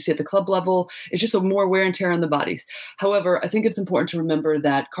games you see at the club level, it's just a more wear and tear on the bodies. However, I think it's important to remember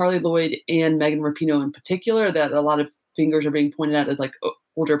that Carly Lloyd and Megan Rapinoe in particular, that a lot of fingers are being pointed at as like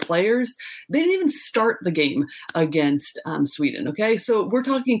older players, they didn't even start the game against Sweden. Okay. So we're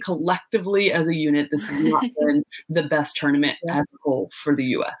talking collectively as a unit. This has not been the best tournament as a critical for the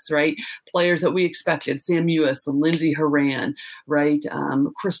U.S., right? Players that we expected, Sam Ewis and Lindsey Horan, right?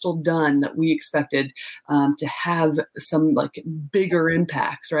 Crystal Dunn, that we expected to have some like bigger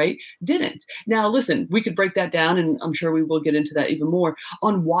impacts, right? Didn't. Now, listen, we could break that down, and I'm sure we will get into that even more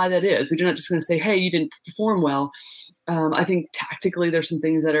on why that is. We're not just going to say, hey, you didn't perform well. I think tactically there's some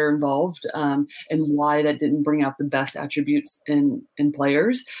things that are involved and why that didn't bring out the best attributes in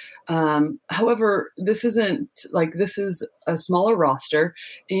players. However, this is a smaller roster,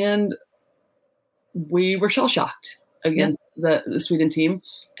 and we were shell-shocked against the Sweden team.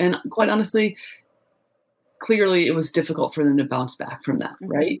 And quite honestly, clearly it was difficult for them to bounce back from that,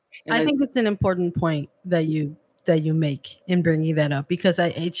 right? And I think it's an important point that you make in bringing that up, because I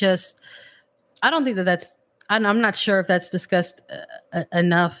don't think that's, I'm not sure if that's discussed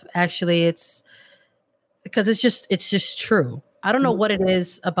enough. Actually, it's because it's just true. I don't know what it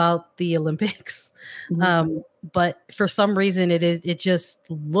is about the Olympics, but for some reason it just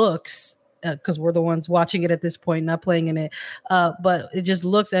looks, because we're the ones watching it at this point, not playing in it, but it just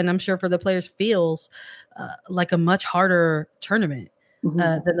looks, and I'm sure for the players feels like a much harder tournament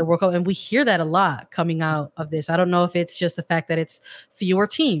than the World Cup. And we hear that a lot coming out of this. I don't know if it's just the fact that it's fewer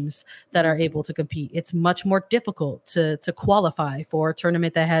teams that are able to compete. It's much more difficult to qualify for a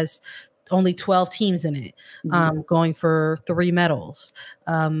tournament that has only 12 teams in it, going for 3 medals.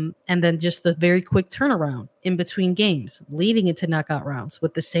 And then just the very quick turnaround in between games, leading into knockout rounds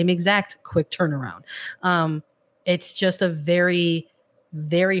with the same exact quick turnaround. It's just a very,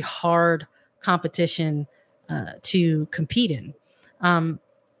 very hard competition to compete in.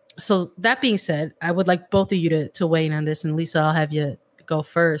 So that being said, I would like both of you to weigh in on this, and Lisa, I'll have you go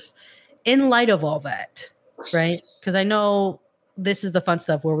first. In light of all that, right? Because I know this is the fun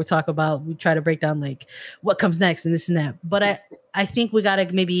stuff where we try to break down like what comes next and this and that. But I think we got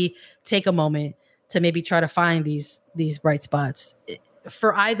to maybe take a moment to maybe try to find these bright spots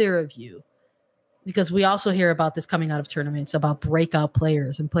for either of you, because we also hear about this coming out of tournaments, about breakout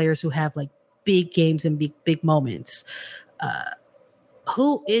players and players who have like big games and big moments.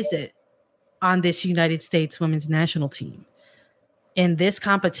 Who is it on this United States women's national team in this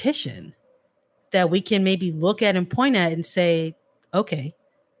competition that we can maybe look at and point at and say, okay,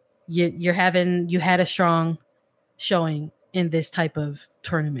 you had a strong showing in this type of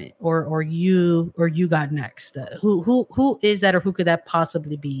tournament, or you got next? Who is that, or who could that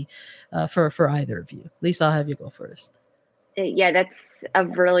possibly be for either of you? Lisa, I'll have you go first. Yeah, that's a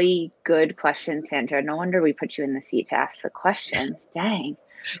really good question, Sandra. No wonder we put you in the seat to ask the questions. Dang.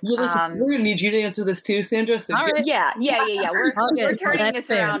 Well, listen, we're gonna need you to answer this too, Sandra. So all right. Yeah. We're turning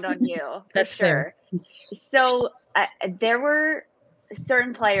this around on you. That's sure. Fair. So there were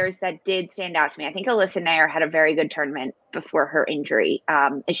certain players that did stand out to me. I think Alyssa Nair had a very good tournament before her injury.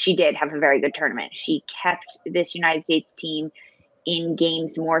 She did have a very good tournament. She kept this United States team in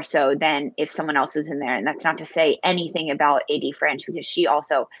games more so than if someone else was in there. And that's not to say anything about AD French, because she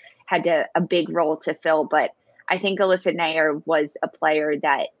also had a big role to fill. But I think Alyssa Nair was a player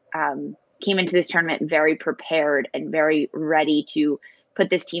that came into this tournament very prepared and very ready to put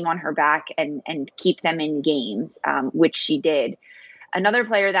this team on her back and keep them in games, which she did. Another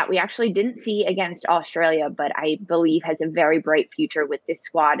player that we actually didn't see against Australia, but I believe has a very bright future with this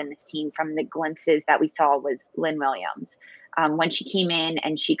squad and this team from the glimpses that we saw, was Lynn Williams. When she came in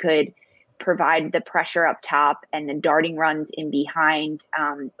and she could provide the pressure up top and the darting runs in behind.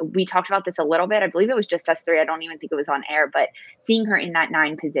 We talked about this a little bit. I believe it was just us three. I don't even think it was on air, but seeing her in that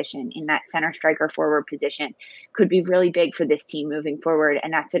 9 position, in that center striker forward position, could be really big for this team moving forward.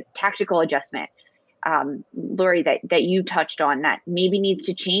 And that's a tactical adjustment, Lori, that you touched on, that maybe needs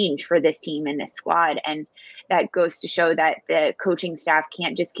to change for this team and this squad. And that goes to show that the coaching staff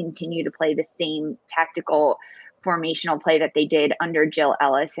can't just continue to play the same tactical formational play that they did under Jill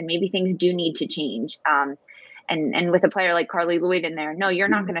Ellis, and maybe things do need to change. And with a player like Carly Lloyd in there, no, you're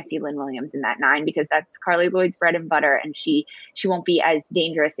not going to see Lynn Williams in that 9, because that's Carly Lloyd's bread and butter, and she won't be as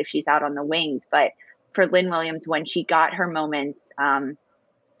dangerous if she's out on the wings. But for Lynn Williams, when she got her moments,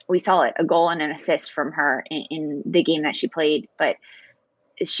 we saw it, a goal and an assist from her in the game that she played. But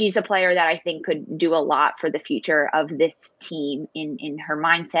she's a player that I think could do a lot for the future of this team in her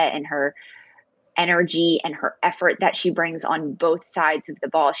mindset and her energy and her effort that she brings on both sides of the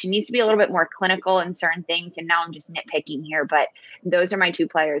ball. She needs to be a little bit more clinical in certain things. And now I'm just nitpicking here, but those are my 2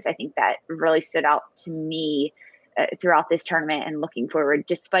 players I think that really stood out to me throughout this tournament and looking forward.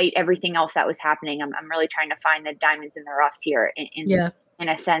 Despite everything else that was happening, I'm really trying to find the diamonds in the roughs here in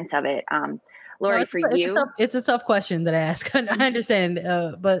a sense of it. Lori, no, for you, it's a tough question that I ask. I understand,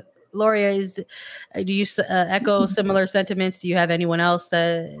 but Loria, do you echo similar sentiments? Do you have anyone else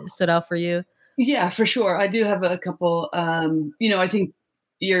that stood out for you? Yeah, for sure. I do have a couple. I think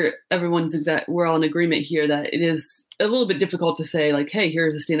we're all in agreement here that it is a little bit difficult to say like, hey,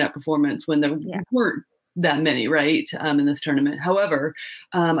 here's a standout performance when there weren't that many, right, in this tournament. However,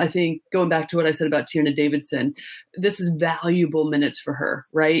 I think going back to what I said about Tierna Davidson, this is valuable minutes for her,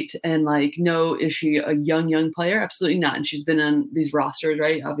 right? And like, no, is she a young player? Absolutely not. And she's been on these rosters,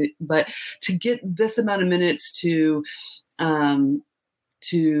 right? But to get this amount of minutes to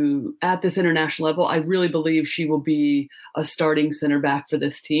at this international level, I really believe she will be a starting center back for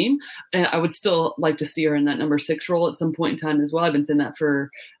this team. And I would still like to see her in that number 6 role at some point in time as well. I've been saying that for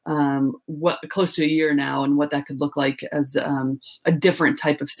close to a year now, and what that could look like as a different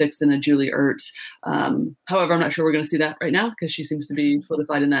type of 6 than a Julie Ertz. However, I'm not sure we're going to see that right now because she seems to be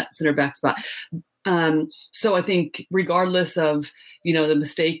solidified in that center back spot. So I think regardless of, the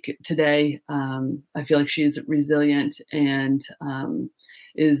mistake today, I feel like she's resilient and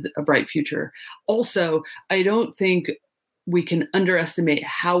is a bright future. Also, I don't think we can underestimate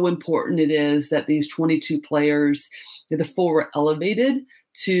how important it is that these 22 players, the 4 were elevated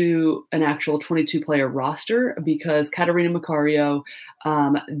to an actual 22-player roster, because Catarina Macario,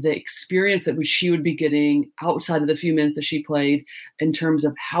 the experience that she would be getting outside of the few minutes that she played in terms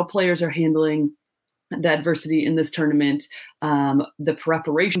of how players are handling the adversity in this tournament, the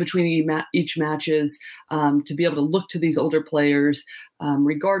preparation between each matches, to be able to look to these older players,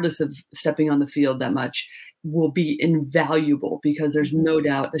 regardless of stepping on the field that much, will be invaluable, because there's no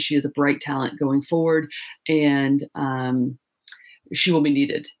doubt that she is a bright talent going forward, and she will be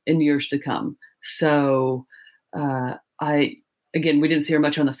needed in years to come. So we didn't see her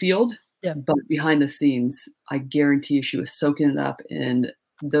much on the field, but behind the scenes, I guarantee she was soaking it up, and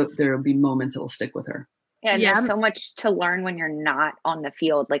there will be moments that will stick with her. Yeah, and there's so much to learn when you're not on the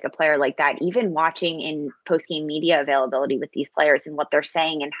field, like a player like that. Even watching in post-game media availability with these players and what they're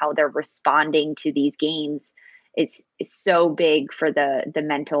saying and how they're responding to these games is so big for the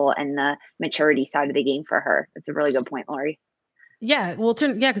mental and the maturity side of the game for her. That's a really good point, Lori. Yeah, well,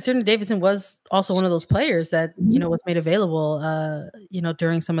 because Tierna Davidson was also one of those players that was made available,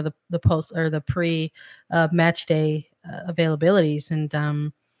 during some of the post or the pre match day availabilities,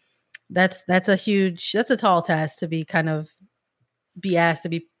 and that's a tall task to be asked to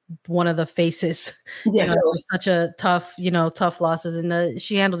be one of the faces, such a tough losses, and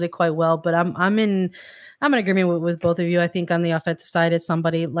she handled it quite well. But I'm in agreement with both of you. I think on the offensive side, it's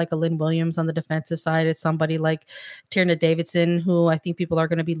somebody like a Lynn Williams. On the defensive side, it's somebody like Tierna Davidson, who I think people are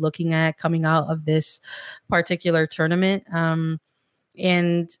going to be looking at coming out of this particular tournament.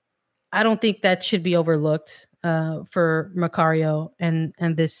 And I don't think that should be overlooked for Macario and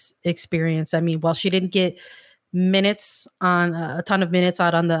this experience. I mean, while she didn't get a ton of minutes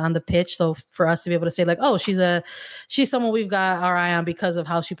out on the pitch, so for us to be able to say like, oh, she's someone we've got our eye on because of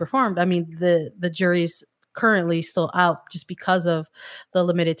how she performed, I mean, the jury's currently still out just because of the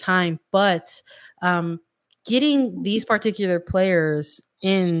limited time. But getting these particular players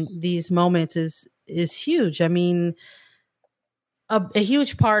in these moments is huge. I mean, a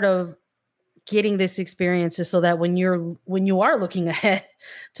huge part of getting this experience is so that when you are looking ahead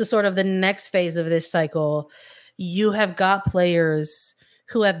to sort of the next phase of this cycle, you have got players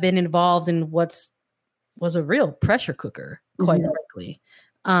who have been involved in was a real pressure cooker, quite frankly,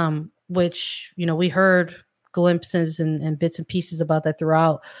 which, we heard glimpses and bits and pieces about that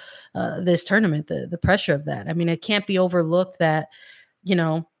throughout this tournament, the pressure of that. I mean, it can't be overlooked that,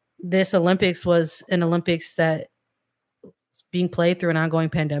 this Olympics was an Olympics that being played through an ongoing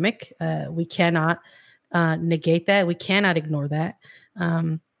pandemic. We cannot negate that. We cannot ignore that.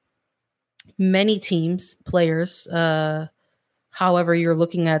 Many teams, players, however you're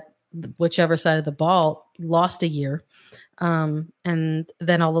looking at whichever side of the ball, lost a year, and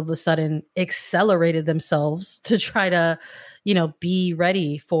then all of a sudden accelerated themselves to try to, be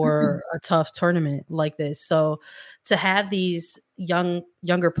ready for a tough tournament like this. So to have these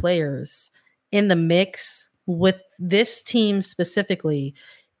younger players in the mix with this team specifically,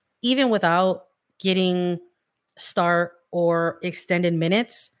 even without getting start or extended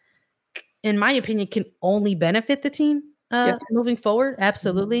minutes, in my opinion, can only benefit the team moving forward.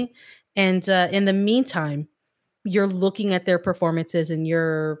 Absolutely. And in the meantime, you're looking at their performances and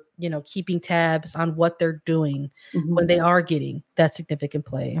you're, keeping tabs on what they're doing when they are getting that significant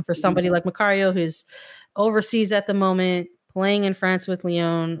play. And for somebody like Macario, who's overseas at the moment, playing in France with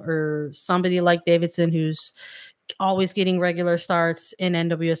Lyon, or somebody like Davidson, who's always getting regular starts in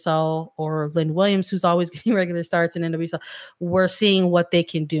NWSL, or Lynn Williams, who's always getting regular starts in NWSL, we're seeing what they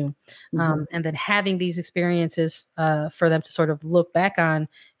can do. And then having these experiences for them to sort of look back on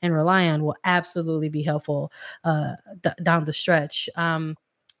and rely on will absolutely be helpful down the stretch.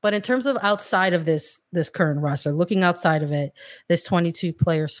 But in terms of outside of this current roster, looking outside of it, this 22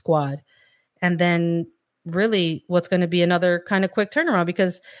 player squad, and then really what's going to be another kind of quick turnaround,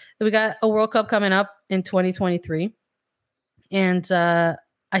 because we got a World Cup coming up in 2023. And I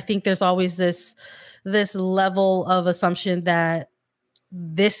think there's always this level of assumption that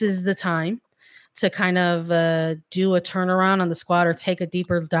this is the time to kind of do a turnaround on the squad or take a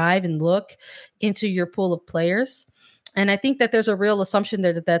deeper dive and look into your pool of players. And I think that there's a real assumption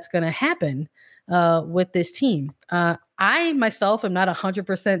there that that's going to happen with this team. I myself am not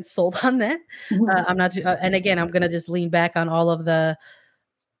 100% sold on that. I'm not, and again, I'm going to just lean back on all of the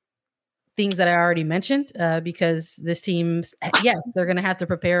things that I already mentioned, because this team's, yes, they're going to have to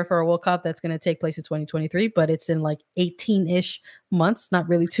prepare for a World Cup that's going to take place in 2023, but it's in like 18-ish months, not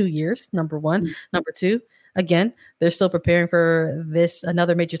really 2 years, number one. Number two, again, they're still preparing for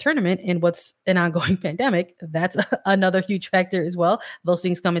another major tournament in what's an ongoing pandemic. That's another huge factor as well. Those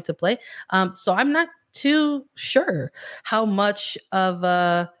things come into play. So I'm not too sure how much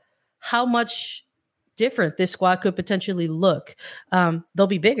different this squad could potentially look. They'll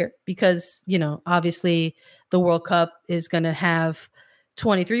be bigger because, obviously the World Cup is going to have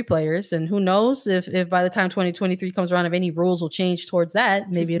 23 players, and who knows if by the time 2023 comes around, if any rules will change towards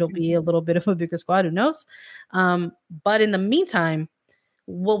that, maybe it'll be a little bit of a bigger squad, who knows? But in the meantime,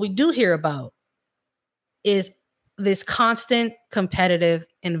 what we do hear about is this constant competitive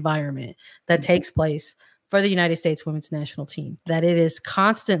environment that takes place for the United States women's national team, that it is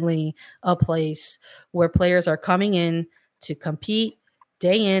constantly a place where players are coming in to compete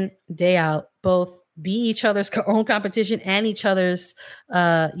day in, day out, both be each other's own competition and each other's,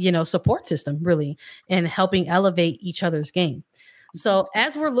 support system, really, and helping elevate each other's game. So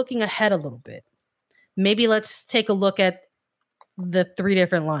as we're looking ahead a little bit, maybe let's take a look at the three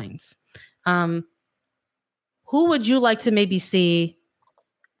different lines. Who would you like to maybe see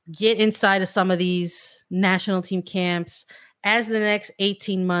get inside of some of these national team camps as the next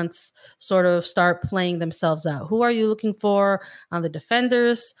 18 months sort of start playing themselves out? Who are you looking for on the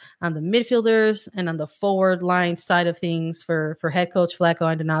defenders, on the midfielders, and on the forward line side of things for head coach Vlatko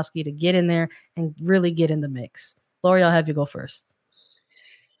Andonovski to get in there and really get in the mix? Lori, I'll have you go first.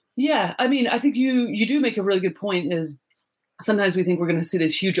 Yeah, I mean, I think you do make a really good point. Is sometimes we think we're going to see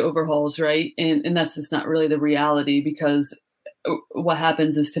these huge overhauls, right? And that's just not really the reality, because what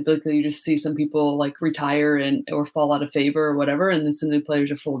happens is typically you just see some people like retire or fall out of favor or whatever, and then some new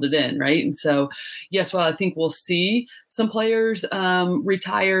players are folded in, right? And so, yes, well, I think we'll see some players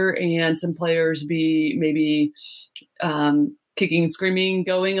retire and some players be maybe kicking, screaming,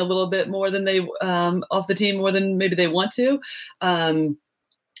 going a little bit more than they off the team more than maybe they want to.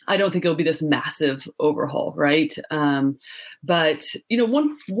 I don't think it'll be this massive overhaul, right? But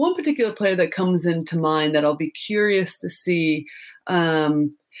one particular player that comes into mind that I'll be curious to see,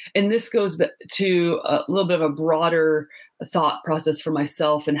 and this goes to a little bit of a broader thought process for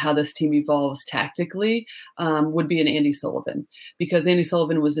myself and how this team evolves tactically, would be an Andy Sullivan, because Andy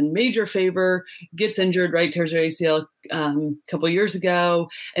Sullivan was in major favor, gets injured, right? Tears her ACL a couple of years ago,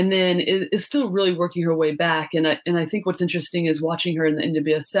 and then is still really working her way back. And I think what's interesting is watching her in the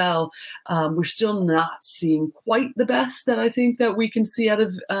NWSL, we're still not seeing quite the best that I think that we can see out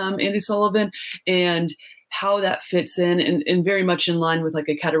of Andy Sullivan, and how that fits in, and very much in line with like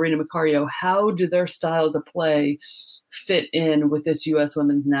a Catarina Macario. How do their styles of play fit in with this U.S.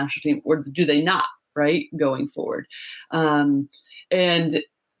 women's national team, or do they not, right, going forward? And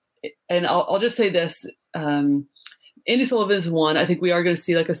I'll just say this, Andy Sullivan is one. I think we are going to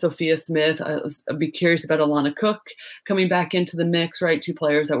see like a Sophia Smith. I'd be curious about Alana Cook coming back into the mix, right? Two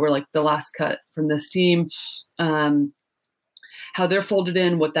players that were like the last cut from this team. How they're folded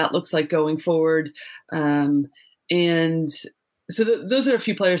in, what that looks like going forward. And so those are a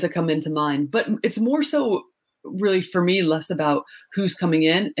few players that come into mind, but it's more so really for me less about who's coming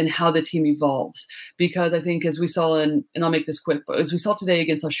in and how the team evolves, because I think as we saw and I'll make this quick, but as we saw today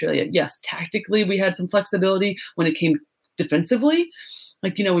against Australia, yes, tactically we had some flexibility when it came defensively.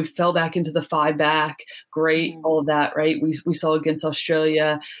 Like, we fell back into the 5 back, great, all of that, right? We saw against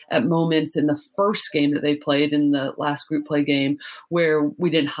Australia at moments in the first game that they played in the last group play game where we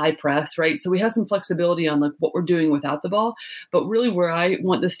didn't high press, right? So we have some flexibility on like what we're doing without the ball, but really where I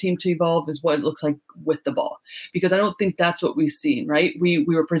want this team to evolve is what it looks like with the ball, because I don't think that's what we've seen, right? We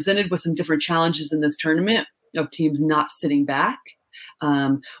were presented with some different challenges in this tournament of teams not sitting back.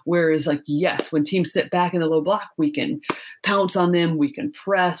 Whereas like, yes, when teams sit back in the low block, we can pounce on them, we can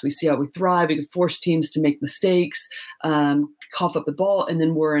press, we see how we thrive, we can force teams to make mistakes, cough up the ball, and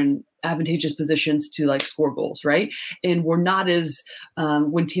then we're in advantageous positions to like score goals, right? And we're not as,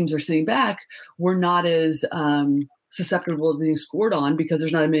 when teams are sitting back, we're not as susceptible to being scored on because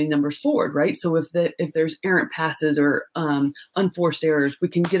there's not as many numbers forward, right? So if there's errant passes or unforced errors, we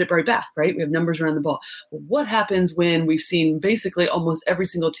can get it right back, right? We have numbers around the ball. Well, what happens when we've seen basically almost every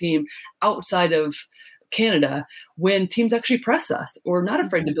single team outside of Canada when teams actually press us or not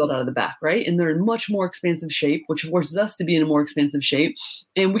afraid to build out of the back, right? And they're in much more expansive shape, which forces us to be in a more expansive shape,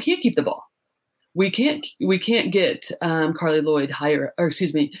 and we can't keep the ball. We can't get Carly Lloyd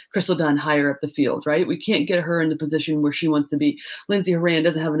Crystal Dunn higher up the field, right? We can't get her in the position where she wants to be. Lindsay Horan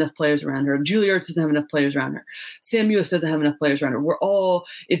doesn't have enough players around her. Julie Ertz doesn't have enough players around her. Sam Mewis doesn't have enough players around her.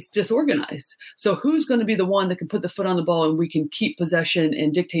 It's disorganized. So who's going to be the one that can put the foot on the ball and we can keep possession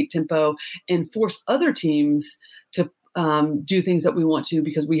and dictate tempo and force other teams to do things that we want to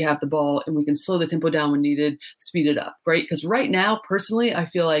because we have the ball and we can slow the tempo down when needed, speed it up, right? Because right now, personally, I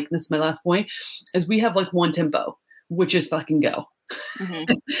feel like, this is my last point, is we have like one tempo, which is fucking go.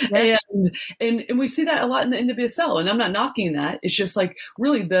 Mm-hmm. and we see that a lot in the NWSL, and I'm not knocking that. It's just like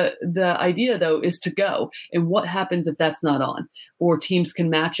really the idea though is to go, and what happens if that's not on, or teams can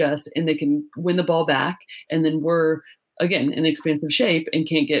match us and they can win the ball back, and then we're again in expansive shape and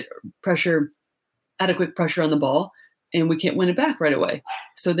can't get adequate pressure on the ball. And we can't win it back right away.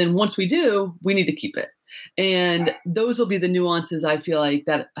 So then once we do, we need to keep it. And those will be the nuances I feel like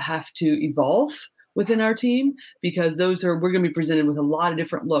that have to evolve within our team, because we're going to be presented with a lot of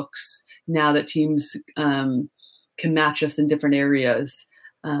different looks now that teams can match us in different areas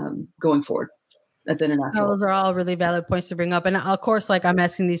going forward at the international. Those are all really valid points to bring up. And of course, like I'm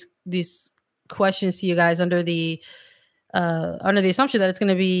asking these questions to you guys under the assumption that it's going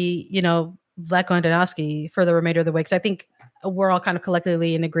to be, Vlatko Andonovski for the remainder of the way. Because I think we're all kind of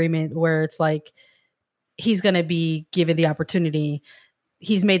collectively in agreement where it's like he's going to be given the opportunity.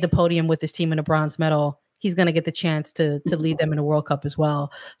 He's made the podium with his team in a bronze medal. He's going to get the chance to lead them in a World Cup as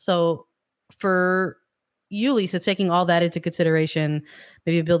well. So for you, Lisa, taking all that into consideration,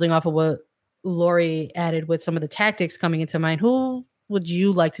 maybe building off of what Lori added with some of the tactics coming into mind, who would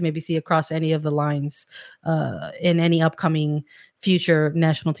you like to maybe see across any of the lines in any upcoming future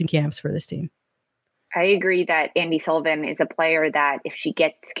national team camps for this team? I agree that Andi Sullivan is a player that if she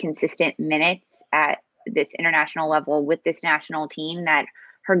gets consistent minutes at this international level with this national team, that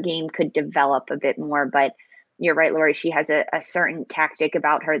her game could develop a bit more. But you're right, Lori, she has a certain tactic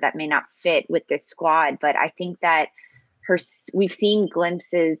about her that may not fit with this squad. But I think that we've seen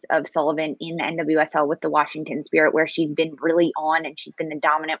glimpses of Sullivan in the NWSL with the Washington Spirit, where she's been really on and she's been the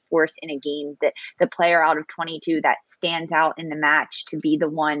dominant force in a game, that the player out of 22 that stands out in the match to be the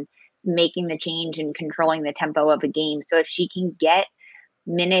one making the change and controlling the tempo of a game. So if she can get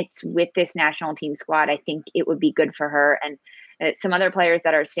minutes with this national team squad, I think it would be good for her. And some other players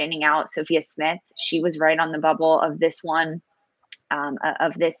that are standing out, Sophia Smith, she was right on the bubble of this one,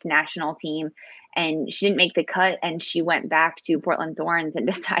 of this national team. And she didn't make the cut, and she went back to Portland Thorns and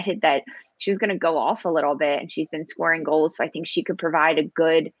decided that she was going to go off a little bit, and she's been scoring goals. So I think she could provide a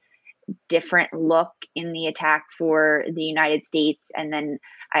good, different look in the attack for the United States. And then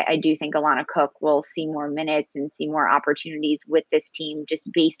I do think Alana Cook will see more minutes and see more opportunities with this team,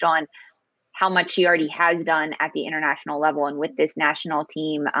 just based on how much she already has done at the international level and with this national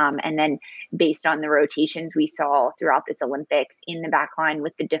team. And then based on the rotations we saw throughout this Olympics in the back line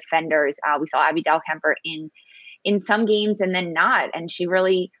with the defenders, we saw Abby Dahlkemper in some games and then not. And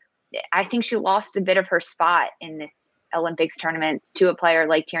I think she lost a bit of her spot in this Olympics tournaments to a player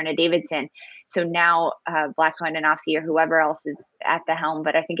like Tierna Davidson. So now Vlatko Andonovski or whoever else is at the helm,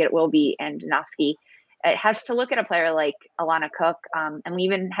 but I think it will be Andonovski, it has to look at a player like Alana Cook. And we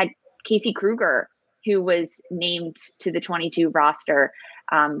even had Casey Kruger, who was named to the 22 roster,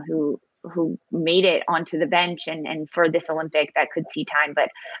 who made it onto the bench and for this Olympic that could see time. But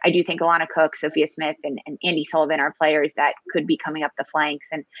I do think Alana Cook, Sophia Smith, and Andi Sullivan are players that could be coming up the flanks.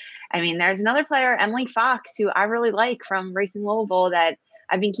 And I mean, there's another player, Emily Fox, who I really like from Racing Louisville that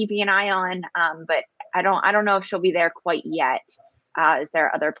I've been keeping an eye on. But I don't know if she'll be there quite yet. As there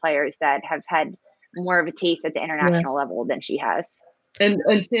are other players that have had more of a taste at the international level than she has. And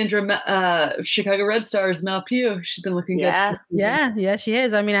Sandra, Chicago Red Stars, Mal Pugh, she's been looking good. Yeah, she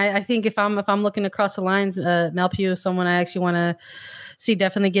is. I mean, I think if I'm looking across the lines, Mal Pugh is someone I actually want to see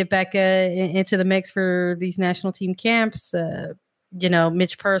definitely get back into the mix for these national team camps.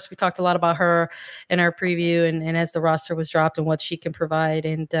 Mitch Purse, we talked a lot about her in our preview and as the roster was dropped and what she can provide.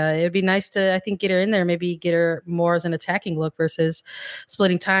 And it would be nice to, I think, get her in there, maybe get her more as an attacking look versus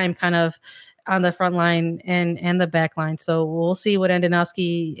splitting time kind of on the front line and the back line. So we'll see what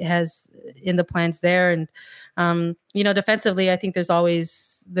Andonovski has in the plans there. And, defensively, I think there's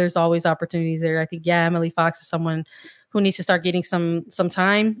always opportunities there. I think, Emily Fox is someone who needs to start getting some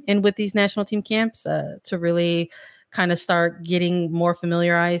time in with these national team camps to really kind of start getting more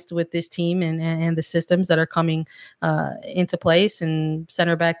familiarized with this team and the systems that are coming into place. And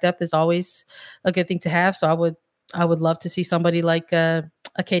center back depth is always a good thing to have. So I would love to see somebody like a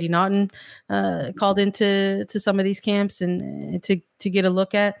Katie Naughton called into some of these camps and to get a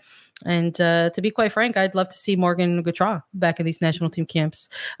look at. And to be quite frank, I'd love to see Morgan Gautrat back in these national team camps.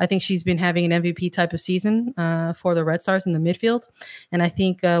 I think she's been having an MVP type of season for the Red Stars in the midfield. And I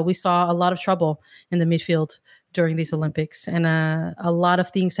think we saw a lot of trouble in the midfield during these Olympics. And a lot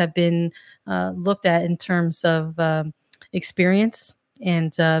of things have been looked at in terms of experience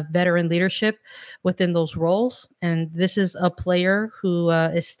and veteran leadership within those roles. And this is a player who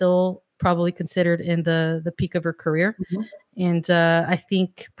is still probably considered in the peak of her career. Mm-hmm. And I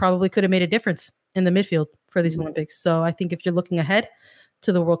think probably could have made a difference in the midfield for these Olympics. So I think if you're looking ahead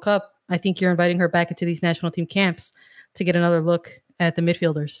to the World Cup, I think you're inviting her back into these national team camps to get another look at the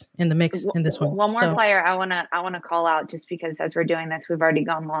midfielders in the mix in this one. One more player I wanna call out, just because as we're doing this, we've already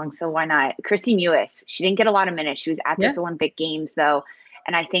gone long, so why not? Christine Ewis. She didn't get a lot of minutes. She was at this Olympic Games though,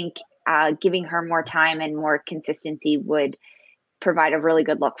 and I think giving her more time and more consistency would provide a really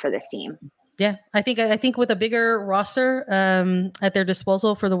good look for this team. Yeah, I think with a bigger roster at their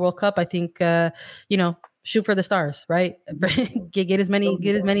disposal for the World Cup, I think shoot for the stars, right? get as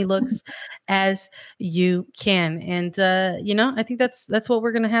many looks as you can, and I think that's what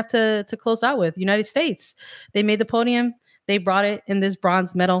we're gonna have to close out with. United States, they made the podium, they brought it in this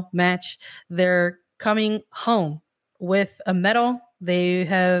bronze medal match. They're coming home with a medal. They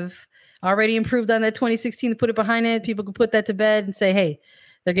have already improved on that 2016 to put it behind it. People can put that to bed and say, hey,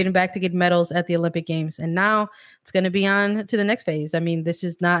 they're getting back to get medals at the Olympic Games. And now it's going to be on to the next phase. I mean, this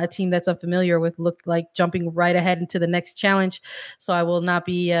is not a team that's unfamiliar with look like jumping right ahead into the next challenge. So I will not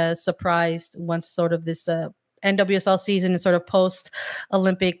be surprised once sort of this NWSL season and sort of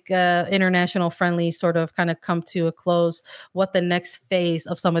post-Olympic international friendly sort of kind of come to a close, what the next phase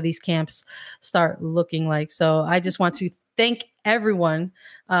of some of these camps start looking like. So I just want to thank everyone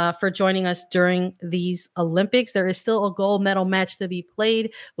for joining us during these Olympics. There is still a gold medal match to be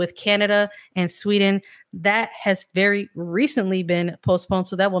played with Canada and Sweden. That has very recently been postponed.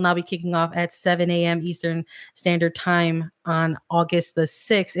 So that will now be kicking off at 7 a.m. Eastern Standard Time on August the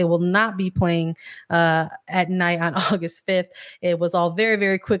 6th. It will not be playing at night on August 5th. It was all very,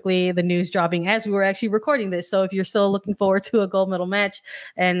 very quickly, the news dropping as we were actually recording this. So if you're still looking forward to a gold medal match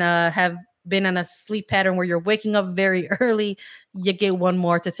and have been on a sleep pattern where you're waking up very early, you get one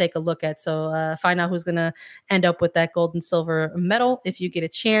more to take a look at. So find out who's going to end up with that gold and silver medal if you get a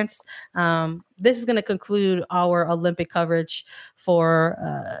chance. This is going to conclude our Olympic coverage for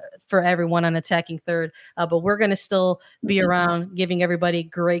everyone on Attacking Third. But we're going to still be around giving everybody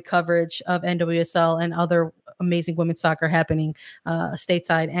great coverage of NWSL and other amazing women's soccer happening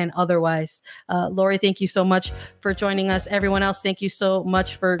stateside and otherwise. Lori, thank you so much for joining us. Everyone else, thank you so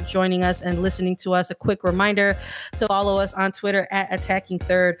much for joining us and listening to us. A quick reminder to follow us on Twitter at Attacking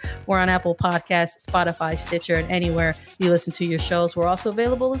Third. We're on Apple Podcasts, Spotify, Stitcher, and anywhere you listen to your shows. We're also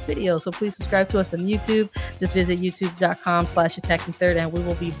available as video, so please subscribe to us on YouTube. Just visit youtube.com/Attacking Third, and we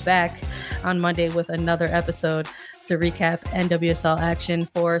will be back on Monday with another episode to recap NWSL action.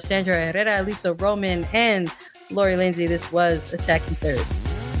 For Sandra Herrera, Lisa Roman, and Lori Lindsay, this was Attacking Third.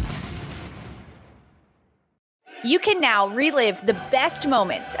 You can now relive the best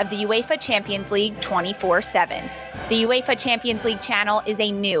moments of the UEFA Champions League 24/7. The UEFA Champions League channel is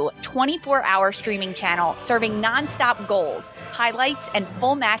a new 24-hour streaming channel serving nonstop goals, highlights, and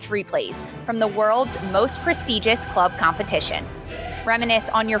full match replays from the world's most prestigious club competition. Reminisce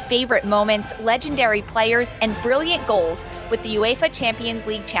on your favorite moments, legendary players, and brilliant goals with the UEFA Champions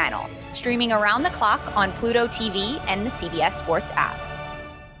League channel, streaming around the clock on Pluto TV and the CBS Sports app.